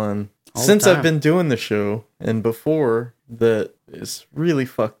going on All the since I've time. been doing the show, and before that is really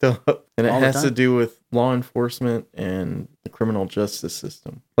fucked up, and it All the has to time. do with law enforcement and the criminal justice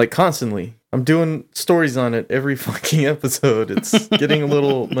system. Like, constantly, I'm doing stories on it every fucking episode. It's getting a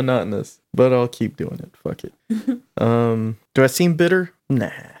little monotonous, but I'll keep doing it. Fuck it. Do I seem bitter?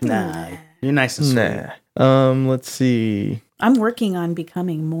 Nah, you're nice and sweet. Nah. Let's see. I'm working on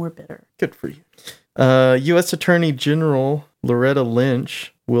becoming more bitter. Good for you. U.S. Attorney General Loretta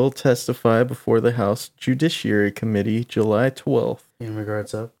Lynch will testify before the House Judiciary Committee July 12th. In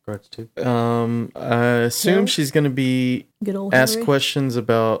regards to. I assume she's going to be Good old asked Hillary. questions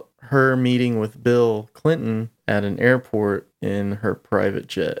about her meeting with Bill Clinton at an airport in her private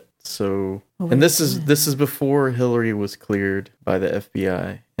jet. So, and this is before Hillary was cleared by the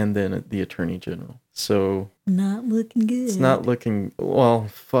FBI and then the Attorney General. So Not looking good. it's not looking well.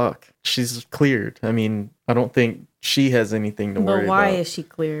 Fuck, she's cleared. I mean, I don't think she has anything to worry But why about. is she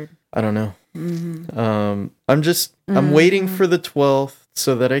cleared? I don't know. Mm-hmm. I'm waiting for the 12th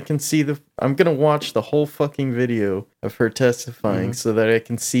so that I can see I'm gonna watch the whole fucking video of her testifying so that I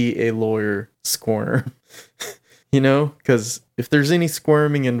can see a lawyer squirm. You know, because if there's any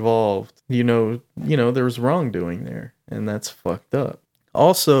squirming involved, you know, there was wrongdoing there, and that's fucked up.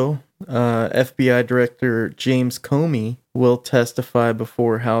 Also, FBI Director James Comey will testify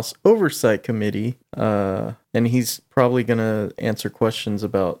before House Oversight Committee, and he's probably going to answer questions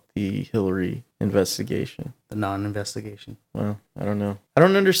about the Hillary investigation. The non-investigation. Well, I don't know. I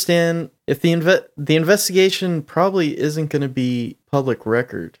don't understand if the investigation probably isn't going to be public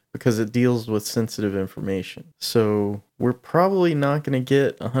record because it deals with sensitive information. So we're probably not going to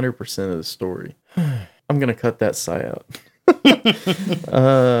get 100% of the story. I'm going to cut that sigh out.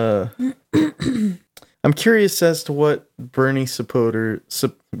 I'm curious as to what Bernie supporters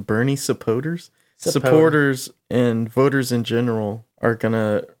and voters in general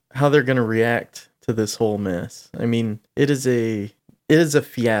how they're gonna react to this whole mess. I mean, it is a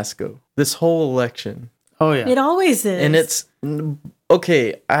fiasco. This whole election, Oh yeah. It always is. and it's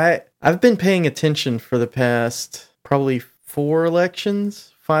okay. I've been paying attention for the past probably 5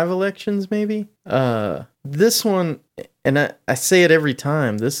 elections, maybe. This one, and I say it every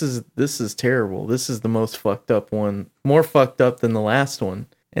time. This is terrible. This is the most fucked up one, more fucked up than the last one.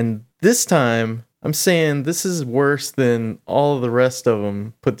 And this time, I'm saying this is worse than all of the rest of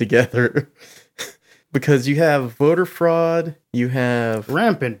them put together. Because you have voter fraud, you have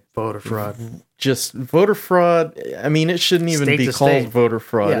Rampant voter fraud. just voter fraud. I mean, it shouldn't even State be to called state. voter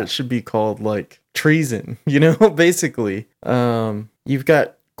fraud. Yeah. It should be called like treason, basically. You've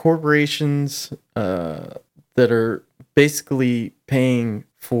got corporations that are basically paying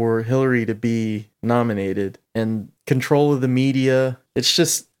for Hillary to be nominated and control of the media. It's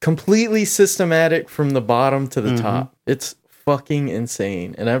just completely systematic from the bottom to the top. It's fucking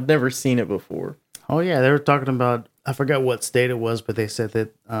insane. And I've never seen it before. Oh yeah, they were talking about, I forgot what state it was, but they said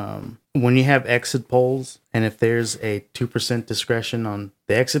that when you have exit polls, and if there's a 2% discretion on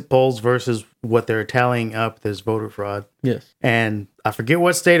the exit polls versus what they're tallying up, there's voter fraud. Yes. And I forget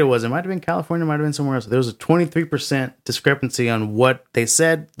what state it was. It might have been California, it might have been somewhere else. There was a 23% discrepancy on what they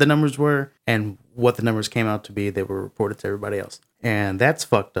said the numbers were and what the numbers came out to be that were reported to everybody else. And that's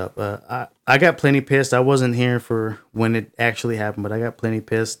fucked up. I got plenty pissed. I wasn't here for when it actually happened, but I got plenty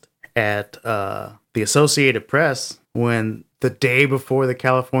pissed at the Associated Press when the day before the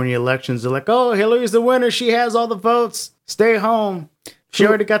California elections, they're like, oh, Hillary's the winner. She has all the votes. Stay home. She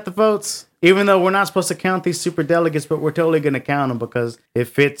already got the votes. Even though we're not supposed to count these super delegates, but we're totally going to count them because it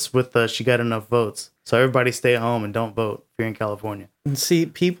fits with she got enough votes. So everybody stay home and don't vote if you're in California. And see,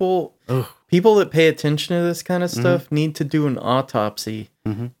 people that pay attention to this kind of stuff need to do an autopsy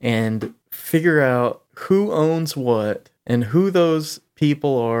and figure out who owns what and who those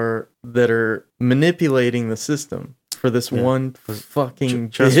people are that are manipulating the system. for this one fucking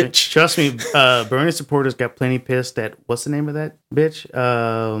Trust me, bitch. trust me. Bernie supporters got plenty pissed at what's the name of that bitch?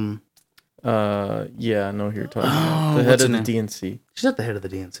 Yeah, I know who you're talking about. Oh, The head what's of her the name? DNC. She's not the head of the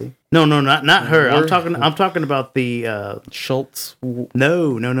DNC. No, not her. I'm talking about the Schultz.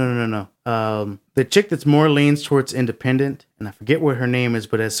 No. The chick that's more leans towards independent, and I forget what her name is,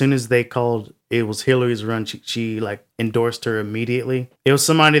 but as soon as they called it was Hillary's run, she like endorsed her immediately. It was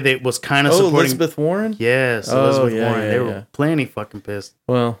somebody that was kind of supporting Elizabeth Warren? Yes, Oh, Elizabeth yeah, Warren. yeah, They yeah. were plenty fucking pissed.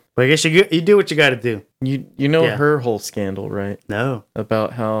 Well, But I guess you do what you got to do. you know Yeah. her whole scandal, right? No.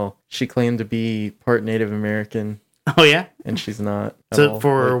 About how she claimed to be part Native American Oh yeah. and she's not. At So all.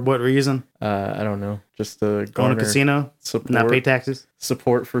 for Like, what reason? I don't know. Just to Going to garner casino, support, not pay taxes.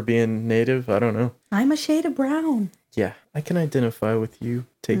 support for being Native. I don't know. I'm a shade of brown. Yeah, I can identify with you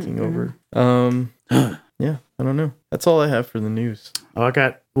taking over. Yeah, I don't know. That's all I have for the news. Oh, I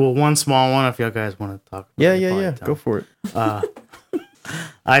got one small one. If y'all guys want to talk. About Yeah, it, yeah, probably yeah. tell Go me. for it.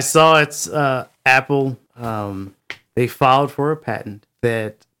 I saw it's Apple. They filed for a patent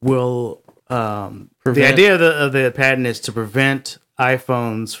that will. The Prevent- idea of the patent is to prevent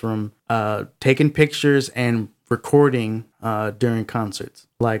iPhones from taking pictures and recording during concerts.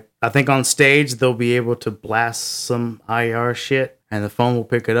 Like I think on stage they'll be able to blast some IR shit, and the phone will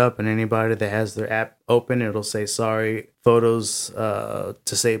pick it up, and anybody that has their app open, it'll say sorry, photos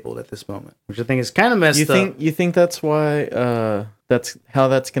disabled at this moment, which I think is kind of messed You up. think that's why that's how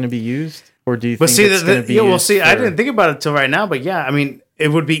that's going to be used, or do you But think see, it's going to be yeah, well, used see, I for- didn't think about it till right now, but yeah, I mean, it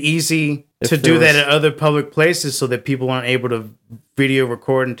would be easy If to there do that was- at other public places so that people aren't able to video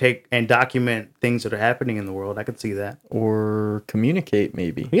record and take and document things that are happening in the world. I could see that. or communicate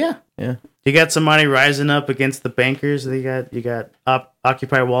maybe? Yeah. Yeah. You got somebody rising up against the bankers. You got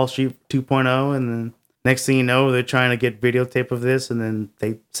Occupy Wall Street 2.0, and then next thing you know, they're trying to get videotape of this, and then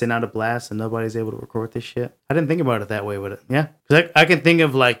they send out a blast, and nobody's able to record this shit. I didn't think about it that way, but yeah, 'cause I can think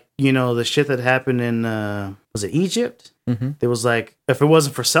of like the shit that happened in was it Egypt? Mhm. There was like if it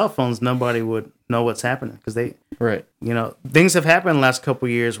wasn't for cell phones, nobody would know what's happening because they. Right. Things have happened the last couple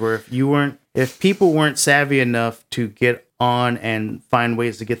of years where if people weren't savvy enough to get on and find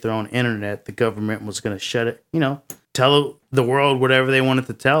ways to get their own internet, the government was going to shut it, tell the world whatever they wanted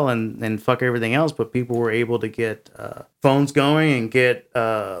to tell and fuck everything else. But people were able to get phones going and get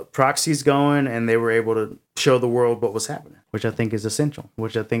proxies going, and they were able to show the world what was happening, which I think is essential.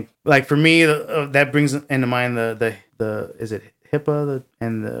 Which I think, like for me, that brings into mind the is it HIPAA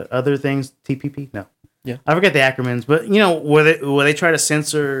and the other things, TPP? No. Yeah. I forget the acronyms, but where they try to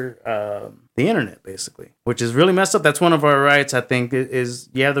censor the internet, basically, which is really messed up. That's one of our rights, I think, is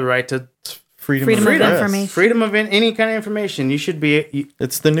you have the right to Freedom Freedom of press. information. freedom of any kind of information. You should be,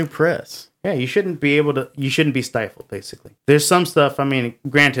 It's the new press. you shouldn't be stifled, basically. There's some stuff, I mean,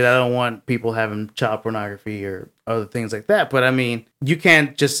 granted, I don't want people having child pornography or other things like that, but I mean, you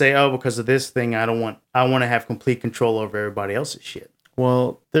can't just say, oh, because of this thing, I want to have complete control over everybody else's shit.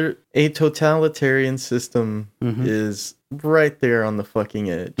 Well, a totalitarian system is right there on the fucking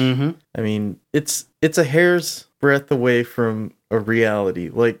edge. Mm-hmm. I mean, it's a hair's breadth away from a reality.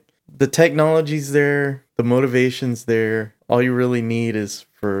 Like the technology's there, the motivation's there. All you really need is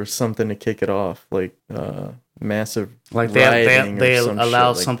for something to kick it off, like massive Like rioting they or some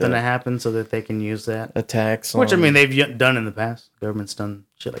allow shit like something that. to happen so that they can use that. Attacks, Which I on- mean, they've done in the past. Government's done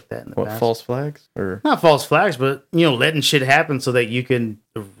shit like that in the what past. false flags or Not false flags, but letting shit happen so that you can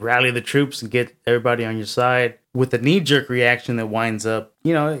rally the troops and get everybody on your side with a knee-jerk reaction that winds up,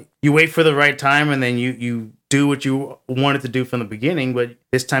 you wait for the right time and then you do what you wanted to do from the beginning, but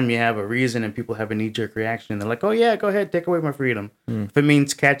this time you have a reason and people have a knee-jerk reaction and they're like, oh yeah, go ahead, take away my freedom. If it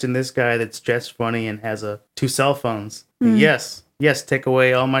means catching this guy that's dressed funny and has 2 cell phones, yes, take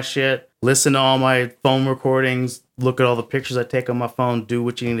away all my shit, listen to all my phone recordings, look at all the pictures I take on my phone, do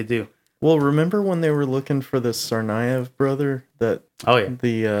what you need to do. Well, remember when they were looking for the Tsarnaev brother? That Oh yeah.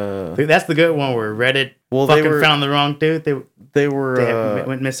 That's the good one where Reddit they were found the wrong dude. They they were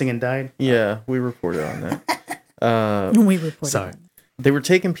went missing and died. yeah, we reported on that. We reported. Sorry. They were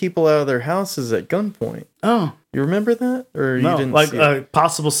taking people out of their houses at gunpoint. Oh You remember that, or you no! didn't Like see it?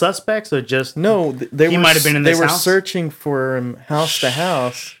 possible suspects or just No, they He were. might have been in They this were house? searching for him house to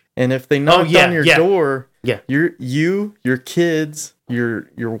house, and if they knocked yeah, on your yeah. door, Yeah. your kids, your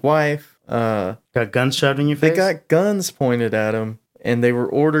wife, got guns shoved in your they face. got guns pointed at them, and they were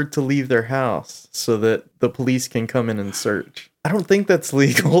ordered to leave their house so that the police can come in and search. I don't think that's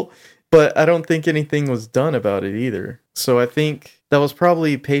legal, but I don't think anything was done about it either. So I think that was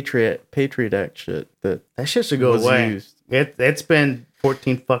probably Patriot Act shit that that shit should go was away. used. It's been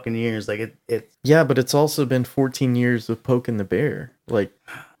 14 fucking years. Like it. Yeah, but it's also been 14 years of poking the bear. Like,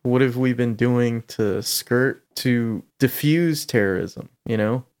 what have we been doing to diffuse terrorism? You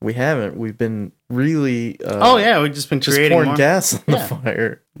know, we haven't. We've been really we've just been just creating pouring more. gas on the Yeah.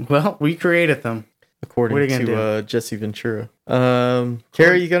 fire, Well, we created them. according What are you gonna to Jesse Ventura.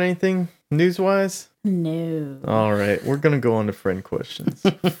 Carrie, you got anything news-wise? No. All right, we're gonna go on to friend questions.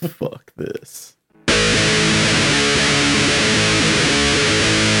 Fuck this.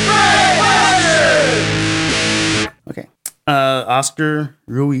 Okay. Oscar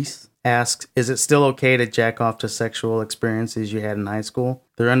Ruiz asks, is it still okay to jack off to sexual experiences you had in high school?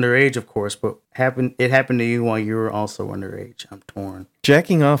 They're underage, of course, but it happened to you while you were also underage. I'm torn.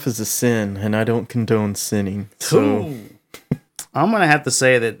 Jacking off is a sin, and I don't condone sinning. So I'm going to have to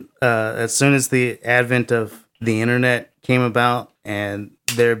say that as soon as the advent of the internet came about and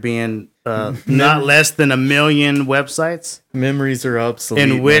there being not less than 1 million websites memories are obsolete,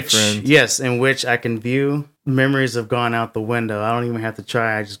 in my which, friend. yes, in which I can view, memories have gone out the window. I don't even have to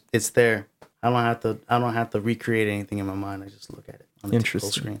try. It's there. I don't have to recreate anything in my mind. I just look at it on the typical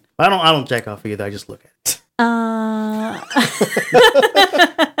Interesting. screen. But I don't jack off either. I just look at it.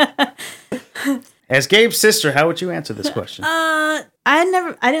 As Gabe's sister, how would you answer this question? I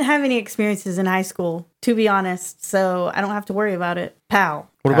didn't have any experiences in high school, to be honest, so I don't have to worry about it. Pow.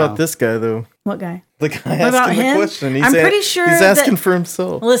 What about this guy, though? What guy? The guy about asking the him? question. I'm pretty sure he's that- asking for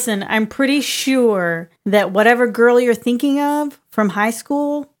himself. Listen, I'm pretty sure that whatever girl you're thinking of from high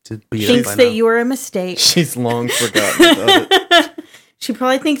school To beat up thinks by that now. you were a mistake. She's long forgotten about it. She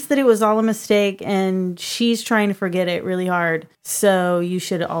probably thinks that it was all a mistake and she's trying to forget it really hard. So you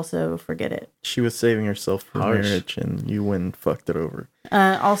should also forget it. She was saving herself for Harsh. marriage, and you went and fucked it over.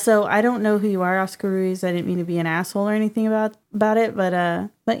 Also, I don't know who you are, Oscar Ruiz. I didn't mean to be an asshole or anything about it,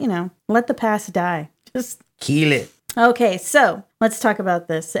 but you know, let the past die. Just Kill it. okay. So let's talk about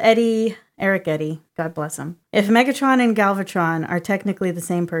this. Eric Eddy, God bless him. If Megatron and Galvatron are technically the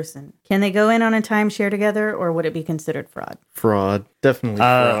same person, can they go in on a timeshare together, or would it be considered fraud? Fraud. Definitely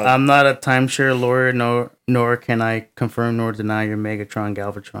fraud. I'm not a timeshare lawyer, nor can I confirm nor deny your Megatron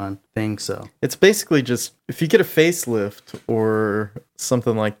Galvatron thing. So It's basically just, if you get a facelift or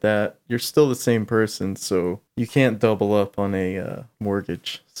something like that, you're still the same person, so you can't double up on a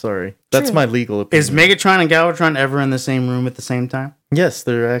mortgage. Sorry. That's True. my legal opinion. is Megatron and Galvatron ever in the same room at the same time? Yes,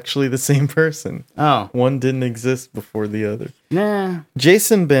 they're actually the same person. Oh, One didn't exist before the other. nah.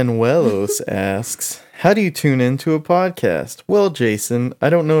 Jason Benuelos asks, how do you tune into a podcast? Well, Jason, I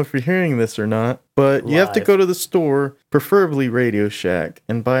don't know if you're hearing this or not, but you have to Live. go to the store, preferably Radio Shack,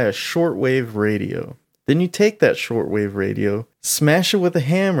 and buy a shortwave radio. Then you take that shortwave radio, smash it with a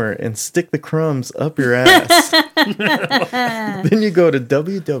hammer, and stick the crumbs up your ass. Then you go to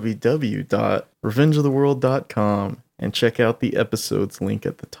www.revengeoftheworld.com and check out the episodes link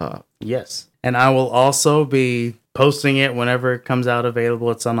at the top. Yes. And I will also be posting it whenever it comes out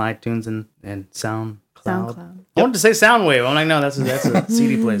available. It's on iTunes and SoundCloud. SoundCloud. I wanted to say Soundwave. I'm like, no, that's a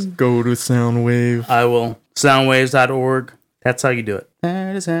CD place. Go to Soundwave. I will. Soundwaves.org. That's how you do it.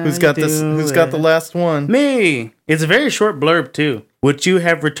 That is how Who's you got this? do Who's got the it. last one? Me. It's a very short blurb, too. Would you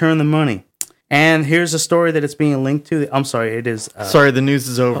have returned the money? And here's a story that it's being linked to. I'm sorry, it is. Sorry, the news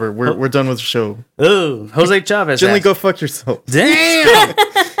is over. We're done with the show. Oh, Jose Chavez. Gently asked, go fuck yourself. Damn.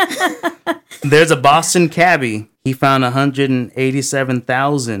 There's a Boston cabbie. He found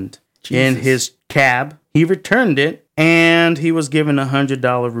 $187,000 in Jesus. his cab. He returned it, and he was given a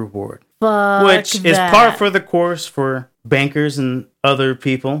 $100 reward, Fuck which is that. par for the course for bankers and other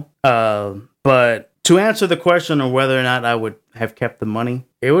people. But to answer the question of whether or not I would have kept the money,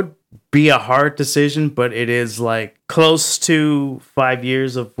 it would be a hard decision, but it is like close to 5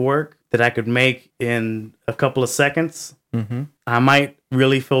 years of work that I could make in a couple of seconds. Mm-hmm. I might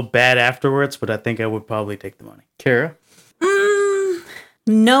really feel bad afterwards, but I think I would probably take the money. Kara?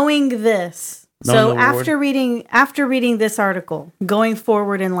 Knowing this, Knowing so the reward? after reading this article, going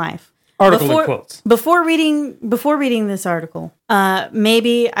forward in life, Article in quotes. before reading this article,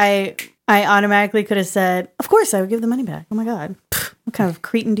 maybe I automatically could have said, of course I would give the money back. Oh my god, Pfft, what kind of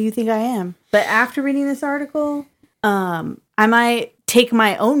cretin do you think I am? But after reading this article, I might take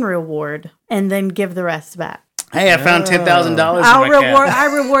my own reward and then give the rest back. Hey, I found $10,000 in I my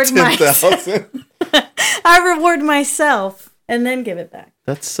reward myself. 10,000. I reward myself and then give it back.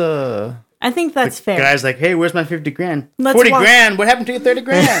 That's I think that's fair. Guy's like, hey, where's my 50 grand? Let's 40 walk- grand. What happened to your 30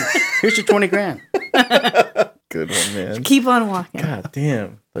 grand? Here's your 20 grand. good one, man. Keep on walking. God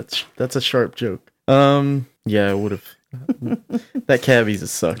damn. That's a sharp joke. Yeah, I would have. That cabbie's a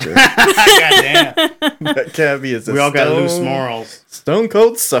sucker. God damn. That cabbie is a We all got loose morals. stone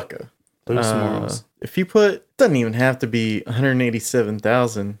cold sucker. Loose morals. If you put, doesn't even have to be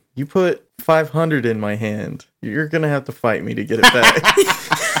 187,000. You put 500 in my hand, you're gonna have to fight me to get it back.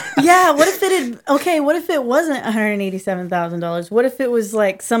 Yeah, what if what if it wasn't $187,000? What if it was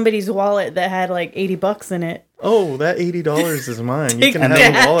like somebody's wallet that had like $80 in it? Oh, that $80 is mine. You can the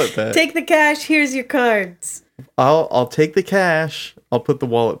have ca- the wallet back. Take the cash. Here's your cards. I'll take the cash. I'll put the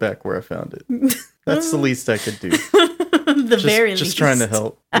wallet back where I found it. That's the least I could do. Very Just least. trying to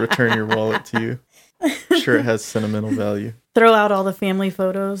help return your wallet to you. I'm sure it has sentimental value. Throw out all the family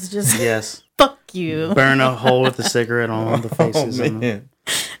photos. Just Yes. fuck you. Burn a hole with a cigarette on all the faces. Oh, man.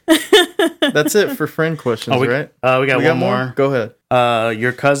 That's it for friend questions, we right? we got one more. Go ahead.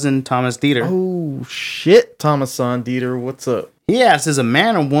 Your cousin Thomas Dieter. Oh, shit, Thomason Dieter. What's up? He asks, is a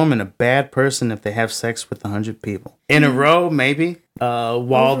man or woman a bad person if they have sex with 100 people? In a row, maybe.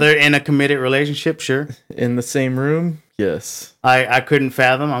 While they're in a committed relationship, sure. In the same room? Yes. I couldn't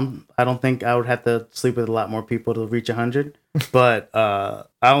fathom. I don't think I would have to sleep with a lot more people to reach 100. But I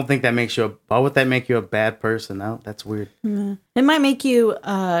don't think that makes you why would that make you a bad person? No, that's weird. It might make you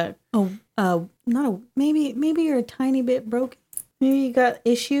maybe you're a tiny bit broken. Maybe you got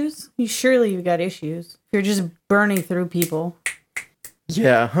issues. You got issues. You're just burning through people.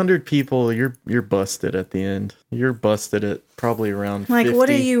 Yeah, 100 people, you're busted at the end. You're busted at probably around Like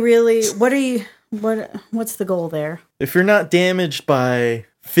 50. What's the goal there? If you're not damaged by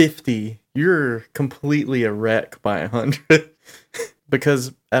 50, you're completely a wreck by 100.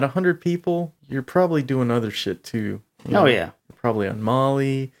 Because at 100 people, you're probably doing other shit too. You know? Oh, yeah. You're probably on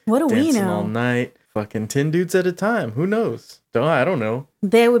Molly. What do we dancing know? all night. Fucking 10 dudes at a time. Who knows? I don't know.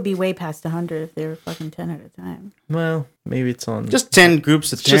 They would be way past 100 if they were fucking 10 at a time. Well, maybe it's on... Just 10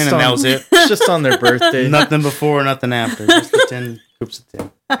 groups of 10 just and on- that was it. It's just on their birthday. Nothing before, nothing after. Just the 10 groups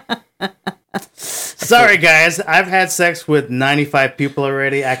of 10. Sorry, guys. I've had sex with 95 people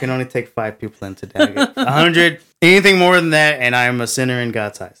already. I can only take 5 people in today. I get 100, anything more than that, and I am a sinner in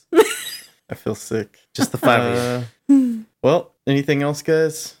God's eyes. I feel sick. Just the 5 of you. Well, anything else,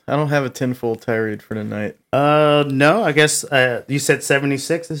 guys? I don't have a tenfold tirade for tonight. No, I guess you said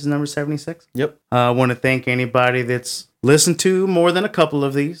 76. This is number 76. Yep. I want to thank anybody that's listened to more than a couple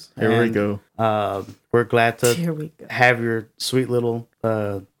of these. Here we And, go. We're glad to Here we go. have your sweet little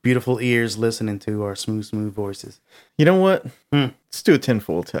beautiful ears listening to our smooth voices. You know what? Let's do a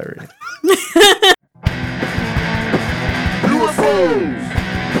tenfold tirade. UFOs!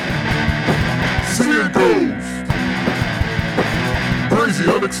 Seeing ghosts!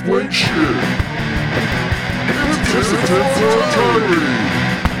 Crazy unexplained shit! It's just a tinfoil tirade!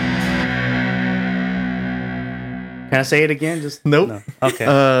 Can I say it again? Just Nope. No. Okay.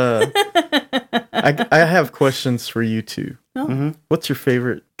 I have questions for you two. Mhm. What's your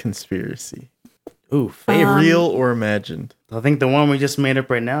favorite conspiracy? Ooh, favorite. Real or imagined? I think the one we just made up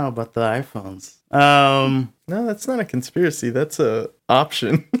right now about the iPhones. Um, No, that's not a conspiracy. That's a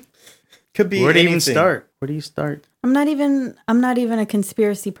option. Could be where do you anything, even start? Where do you start? I'm not even a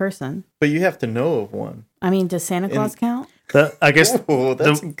conspiracy person. But you have to know of one. I mean, does Santa Claus count? I guess Oh,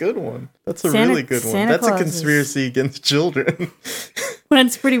 that's the- a good one. That's a Santa- really good one. Santa That's Claus a is- conspiracy against children.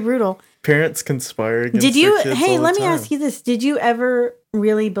 That's pretty brutal. Parents conspire against Did you? their kids Hey, all let the me time. ask you this: did you ever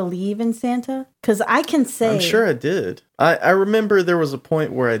really believe in Santa? Because I can say, I'm sure I did. I remember there was a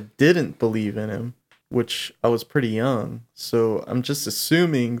point where I didn't believe in him, which I was pretty young. So I'm just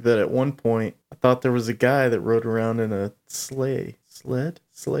assuming that at one point I thought there was a guy that rode around in a sleigh. Sleigh?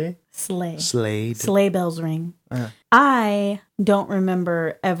 Slade. sleigh bells ring. I don't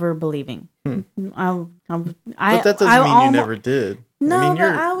remember ever believing. Hmm. But But that doesn't mean you never did. No, I mean, but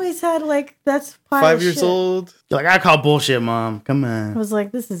you're I always had like that's 5 years old. You're like, I call bullshit, Mom. Come I on. was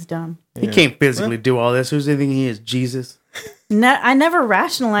like, this is dumb. He can't physically do all this. Who's the thing he is? Jesus. I never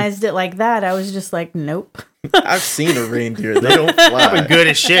rationalized it like that. I was just like, nope. I've seen a reindeer. They don't fly. I'm good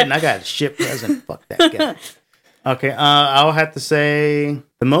at shit, and I got a shit present. Fuck that guy. Okay, I'll have to say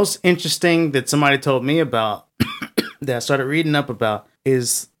the most interesting that somebody told me about that I started reading up about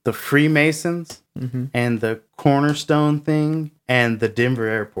is the Freemasons and the Cornerstone thing and the Denver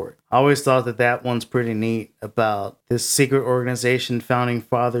airport. I always thought that one's pretty neat about this secret organization founding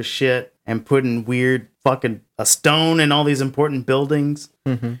father shit and putting weird fucking a stone in all these important buildings.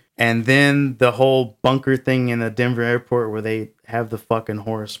 And then the whole bunker thing in the Denver airport where they have the fucking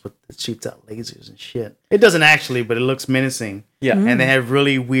horse with that shoots out lasers and shit. It doesn't actually, but it looks menacing. Yeah. And they have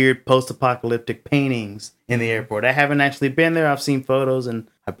really weird post-apocalyptic paintings in the airport. I haven't actually been there. I've seen photos, and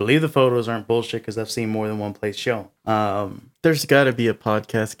I believe the photos aren't bullshit because I've seen more than one place shown. There's got to be a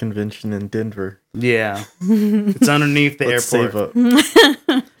podcast convention in Denver. Yeah. It's underneath the Let's airport. save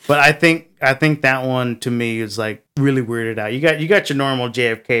up. But I think that one to me is like really weirded out. You got your normal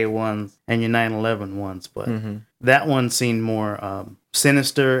JFK ones and your 9/11 ones, but that one seemed more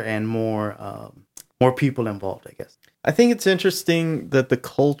sinister and more people involved, I guess. I think it's interesting that the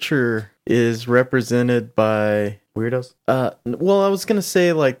culture is represented by Weirdos. well, I was gonna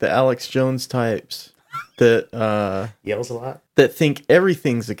say like the Alex Jones types that Yells a lot. that think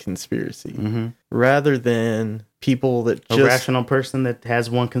everything's a conspiracy, Mm-hmm. rather than people that A just rational person that has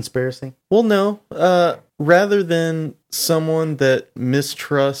one conspiracy. well, no, rather than someone that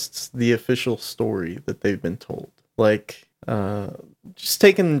mistrusts the official story that they've been told. Like, just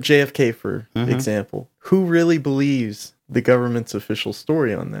taking JFK for example, who really believes the government's official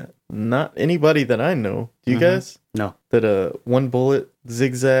story on that? Not anybody that I know. Do you guys? No. That one bullet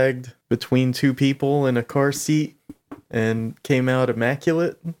zigzagged between two people in a car seat and came out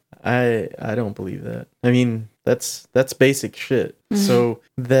immaculate? I don't believe that. I mean, that's basic shit. So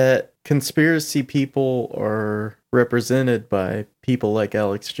that conspiracy people are represented by people like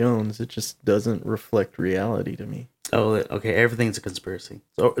Alex Jones, it just doesn't reflect reality to me. Oh, okay. Everything's a conspiracy.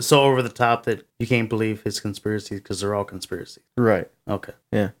 So over the top that you can't believe his conspiracies because they're all conspiracies. Right. Okay.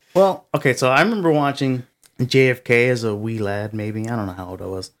 Yeah. Well, okay. So I remember watching JFK as a wee lad, maybe. I don't know how old I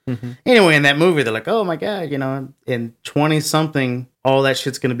was. Anyway, in that movie, they're like, oh my God, you know, in 20-something, all that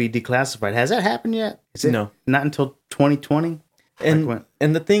shit's going to be declassified. Has that happened yet? Is it No. Not until 2020?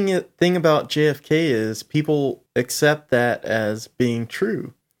 And the thing about JFK is people accept that as being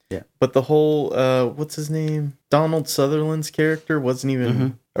true. Yeah. But the whole what's his name? Donald Sutherland's character wasn't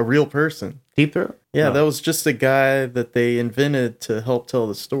even a real person. Deep Throat? Yeah, No. that was just a guy that they invented to help tell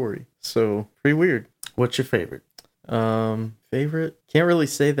the story. So pretty weird. What's your favorite? Favorite? Can't really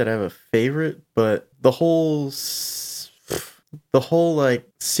say that I have a favorite, but the whole like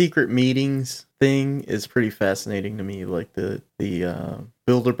secret meetings thing is pretty fascinating to me. Like the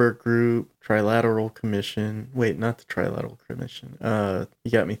Bilderberg Group, Trilateral Commission. Wait, not the Trilateral Commission.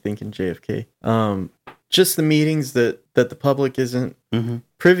 You got me thinking JFK. Just the meetings that the public isn't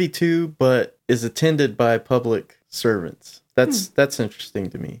privy to, but is attended by public servants. That's interesting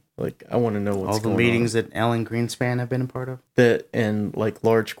to me. Like, I want to know what's All the going meetings on. that Alan Greenspan have been a part of That and like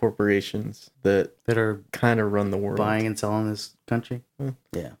large corporations that that are kind of run the world. buying and selling this country. Hmm.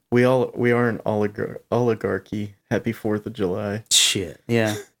 Yeah. We are an oligarchy. Happy 4th of July. Shit.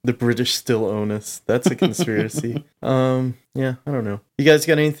 Yeah. The British still own us. That's a conspiracy. Yeah, I don't know. You guys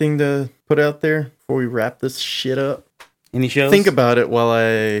got anything to put out there before we wrap this shit up? Any shows? Think about it while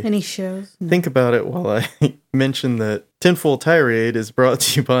I Any shows? No. think about it while I mention that Tinfoil Tirade is brought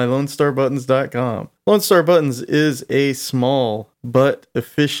to you by LoneStarButtons.com. Lone Star Buttons is a small but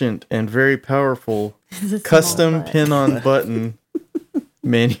efficient and very powerful It's a small custom butt. pin-on button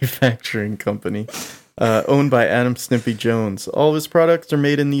manufacturing company owned by Adam Snippy Jones. All of his products are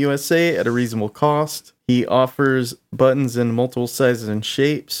made in the USA at a reasonable cost. He offers buttons in multiple sizes and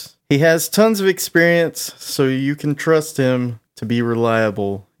shapes. He has tons of experience, so you can trust him to be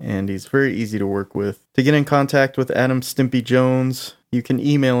reliable, and he's very easy to work with. To get in contact with Adam Stimpy Jones, you can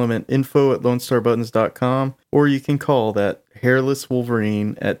email him at info@lonestarbuttons.com, or you can call that hairless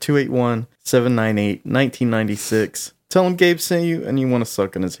Wolverine at 281-798-1996. Tell him Gabe sent you, and you want to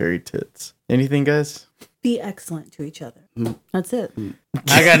suck on his hairy tits. Anything, guys? Be excellent to each other. That's it.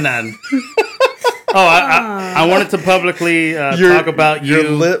 I got none. I wanted to publicly talk about you.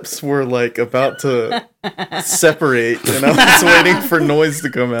 Your lips were like about to separate, and I was waiting for noise to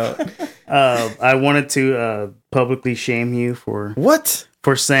come out. I wanted to publicly shame you for What?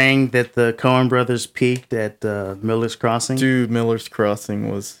 saying that the Coen brothers peaked at Miller's Crossing. Dude, Miller's Crossing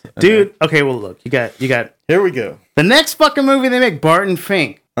was... Dude, okay, well look, you got Here we go. the next fucking movie they make, Barton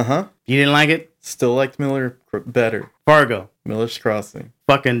Fink. Uh-huh. You didn't like it? Still liked Miller better. Fargo. Miller's Crossing.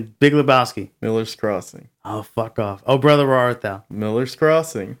 Fucking Big Lebowski. Miller's Crossing. Oh, fuck off. Oh, Brother, Where Art Thou? Miller's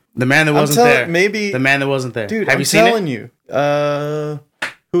Crossing. The Man That I'm Wasn't telling- There. maybe- The Man That Wasn't There. Dude, Have I'm you seen telling it? you.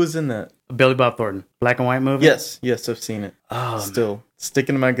 Who was in that? Billy Bob Thornton. Black and white movie? Yes, I've seen it. Oh, Still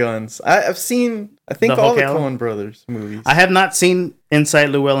sticking to my guns. I've seen, I think, The all the Hulk Coen Brothers movies. I have not seen Inside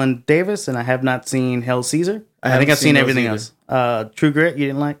Llewellyn Davis, and I have not seen Hell Caesar. I think haven't I've seen those everything either. else. True Grit, you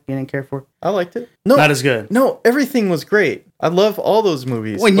didn't care for? I liked it. No, Not as good. No, everything was great. I love all those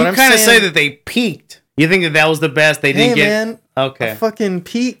movies. When But you I'm kind of say saying- that they peaked, you think that was the best. They hey didn't get. man, Okay. a fucking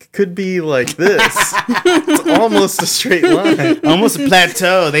peak could be like this. It's almost a straight line. Almost a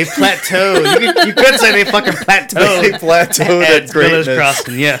plateau. They plateaued. You could say they fucking plateaued. They plateaued at at Miller's greatness.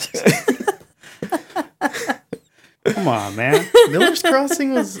 Crossing. Yes. Come on, man. Miller's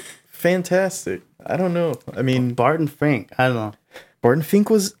Crossing was fantastic. I don't know. I mean, Barton Fink. I don't know. Barton Fink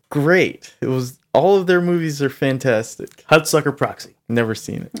was great. It was all of their movies are fantastic. Hudsucker Proxy. Never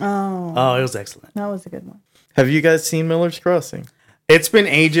seen it. Oh, Oh, it was excellent. that was a good one. Have you guys seen Miller's Crossing? It's been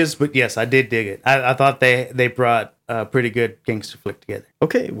ages, but yes, I did dig it. I thought they brought a pretty good gangster flick together.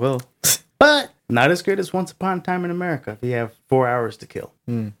 Okay, well, But Not as good as Once Upon a Time in America. If you have 4 hours to kill.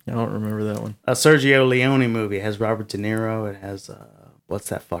 I don't remember that one. A Sergio Leone movie. It has Robert De Niro. It has what's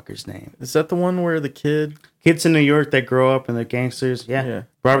that fucker's name? Is that the one where the kids in New York, they grow up and they're gangsters. Yeah.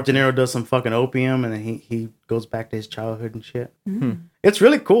 Robert De Niro does some fucking opium and then he goes back to his childhood and shit. It's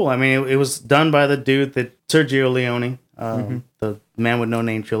really cool. I mean, it was done by the dude that Sergio Leone, the Man with No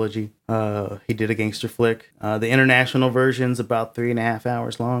Name trilogy. He did a gangster flick. The international version's about 3.5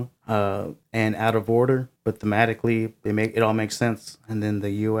 hours long and out of order, but thematically it all makes sense. And then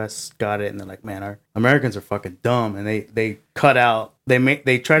the U.S. got it, and they're like, man, our Americans are fucking dumb, and they cut out.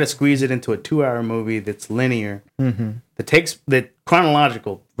 They try to squeeze it into a 2-hour movie that's linear.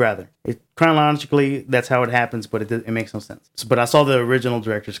 Chronological rather. Chronologically, that's how it happens, but it makes no sense. But I saw the original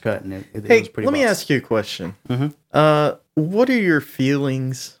director's cut, and it was pretty. Let me ask you a question. What are your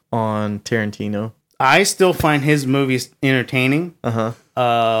feelings on Tarantino? I still find his movies entertaining.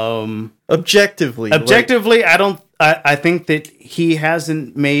 Objectively, I don't. I think that he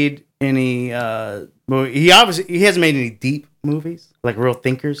hasn't made any. He hasn't made any deep movies, like real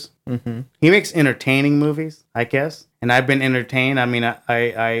thinkers. He makes entertaining movies, I guess, and I've been entertained. I mean,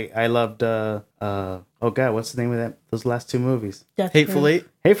 I loved. Oh God, what's the name of those last 2 movies? Hateful Eight.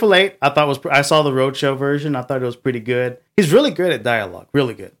 Hateful Eight. I thought I saw the Roadshow version. I thought it was pretty good. He's really good at dialogue.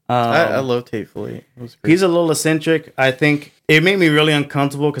 Really good. I loved Hateful Eight. It was great. He's a little eccentric. I think it made me really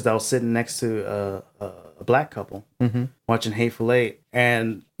uncomfortable because I was sitting next to a black couple watching Hateful Eight,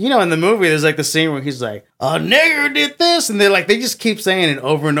 and in the movie there's like the scene where he's like, "A nigger did this," and they just keep saying it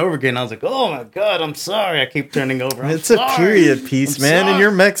over and over again. I was like, "Oh my God, I'm sorry." I keep turning over. It's a period piece, man, and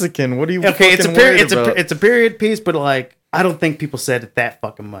you're Mexican. What are you okay? It's a period piece, but like I don't think people said it that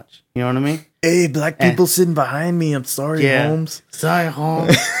fucking much. You know what I mean? Hey, black people sitting behind me. I'm sorry, Holmes. Sorry,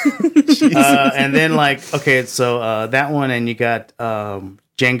 Holmes. And then so that one, and you got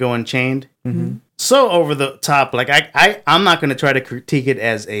Django Unchained. So over the top. Like I'm not going to try to critique it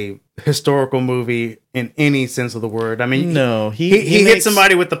as a historical movie in any sense of the word. I mean, no, he hits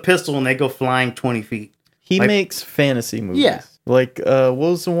somebody with a pistol and they go flying 20 feet. He makes fantasy movies. Yeah. Like, what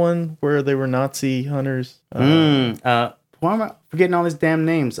was the one where they were Nazi hunters? Why am I forgetting all these damn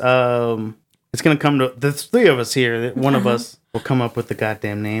names? It's going to come to the 3 of us here. One of us will come up with the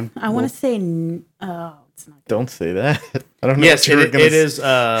goddamn name. I want to say, it's not good. Don't say that. I don't know. Yes, it is.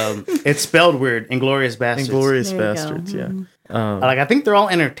 It's spelled weird. Inglourious Bastards. Inglourious Bastards, yeah. I think they're all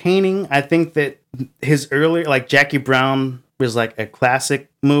entertaining. I think that his earlier, like Jackie Brown, was like a classic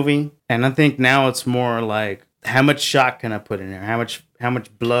movie, and I think now it's more like, how much shot can I put in there? How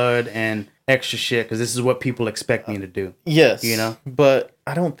much blood and extra shit? Because this is what people expect me to do. Yes, but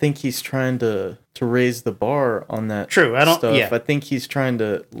I don't think he's trying to raise the bar on that. True, I don't. Stuff. Yeah. I think he's trying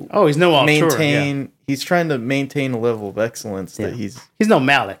to. Oh, he's no maintain. Yeah. He's trying to maintain a level of excellence that he's no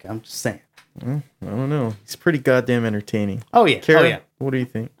Malick. I'm just saying. I don't know. He's pretty goddamn entertaining. Oh yeah. Kara, what do you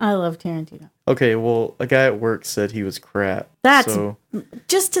think? I love Tarantino. Okay, well, a guy at work said he was crap. That's so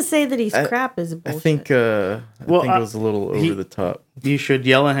just to say that he's crap is bullshit. I think it was a little over the top. You should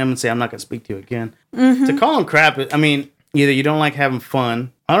yell at him and say, "I'm not going to speak to you again." To call him crap, I mean, either you don't like having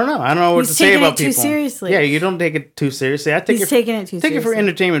fun. I don't know what to say about people. He's taking it too seriously. Yeah, you don't take it too seriously. He's taking it too seriously. Take it for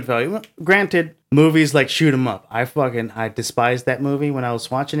entertainment value. Granted, movies like Shoot 'Em Up. I despised that movie when I was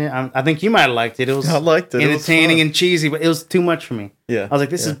watching it. I think you might have liked it. I liked it. Entertaining and cheesy, but it was too much for me. Yeah. I was like,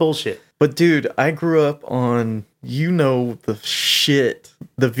 this is bullshit. But dude, I grew up on, the shit.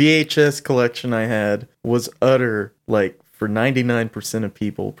 The VHS collection I had was utter, for 99% of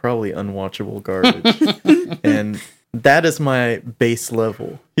people, probably unwatchable garbage. And that is my base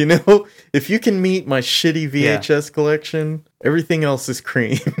level. If you can meet my shitty VHS collection, everything else is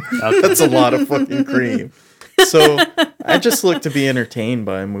cream. That's a lot of fucking cream. So I just look to be entertained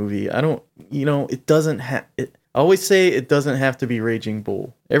by a movie. I don't, it doesn't have, I always say it doesn't have to be Raging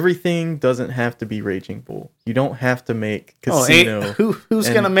Bull. Everything doesn't have to be Raging Bull. You don't have to make Casino. Who's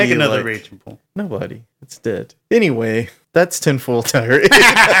going to make another Raging Bull? Nobody. It's dead. Anyway, that's Tinfoil Tirade.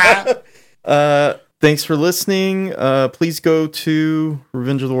 Thanks for listening. Please go to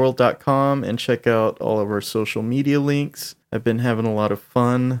revengeoftheworld.com and check out all of our social media links. I've been having a lot of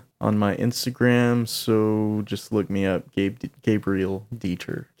fun on my Instagram, so just look me up, Gabriel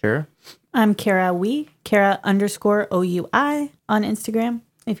Dieter. Kara? I'm Kara Wee, Kara_OUI on Instagram,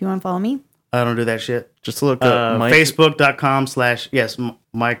 if you want to follow me. I don't do that shit. Just look up Mike. Facebook.com/,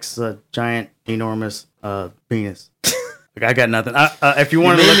 Mike's giant, enormous penis. I got nothing. If you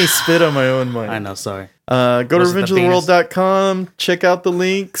want to let me spit on my own mic. I know, sorry. Go to revengeoftheworld.com. Check out the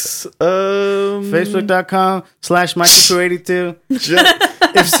links. Facebook.com/Mikey282.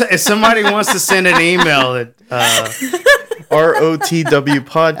 If somebody wants to send an email, ROTW I had to put it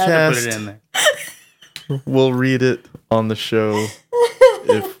podcast. in there. We'll read it on the show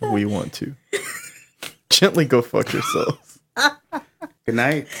if we want to. Gently go fuck yourselves. Good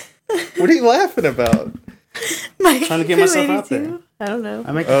night. What are you laughing about? Mike Trying to get myself out 282? there. I don't know.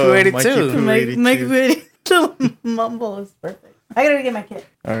 I make Oh, Poo Mikey 82. Poo. Mike 82. 282 little mumble is perfect. I gotta get my kid.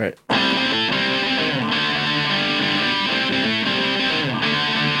 All right.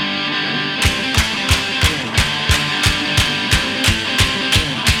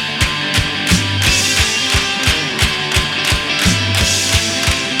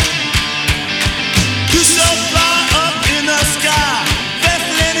 You so fly up in the sky, best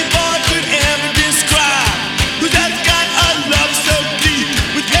that any boy could ever describe. Who's that got a love so deep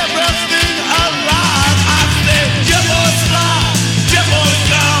with everything alive? I said, Jebbo's fly, Jebbo's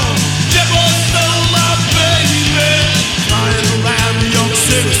gone, Jebbo's stole my baby. Flying around New York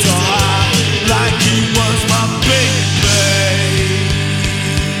City so high, like he was my baby.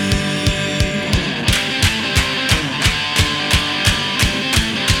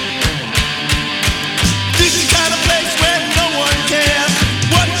 This is the kind of place where no one cares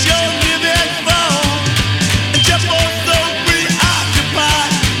what you're living for. And Jebbo's so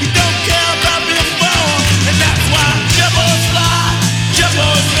preoccupied, he don't care about being born. And that's why Jebbo's fly,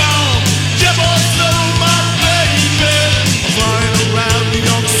 Jebbo's gone, Jebbo's stole my baby. Flying around New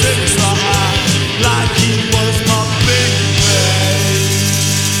York City so high, like he was my baby.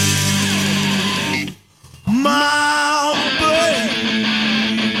 My baby.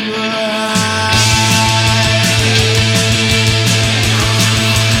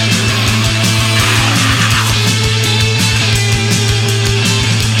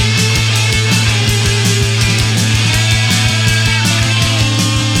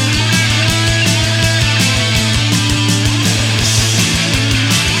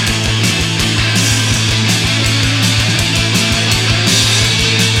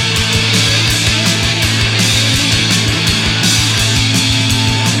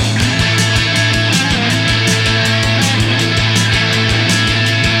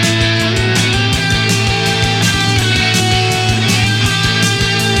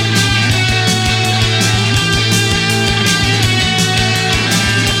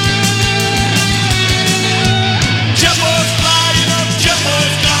 Jebbo's flying up,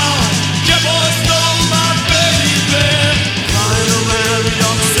 Jebbo's gone, Jebbo's stole my baby. Flying around New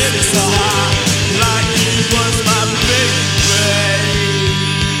York City so high, like he was my baby.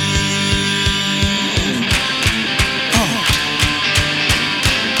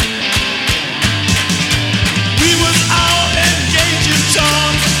 We was out engaging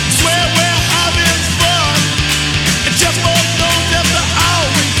charms, swear we're having fun. And Jebbo knows that the hour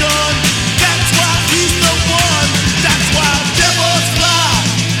done. That's why he's the one. That's why Jebbo's fly,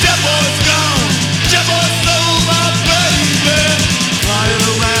 Jebbo's gone, Jebbo stole my baby. Flying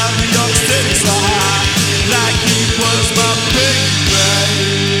around New York City so high, like he was my baby.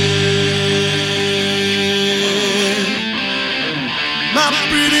 My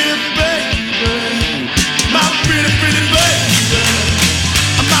pretty baby.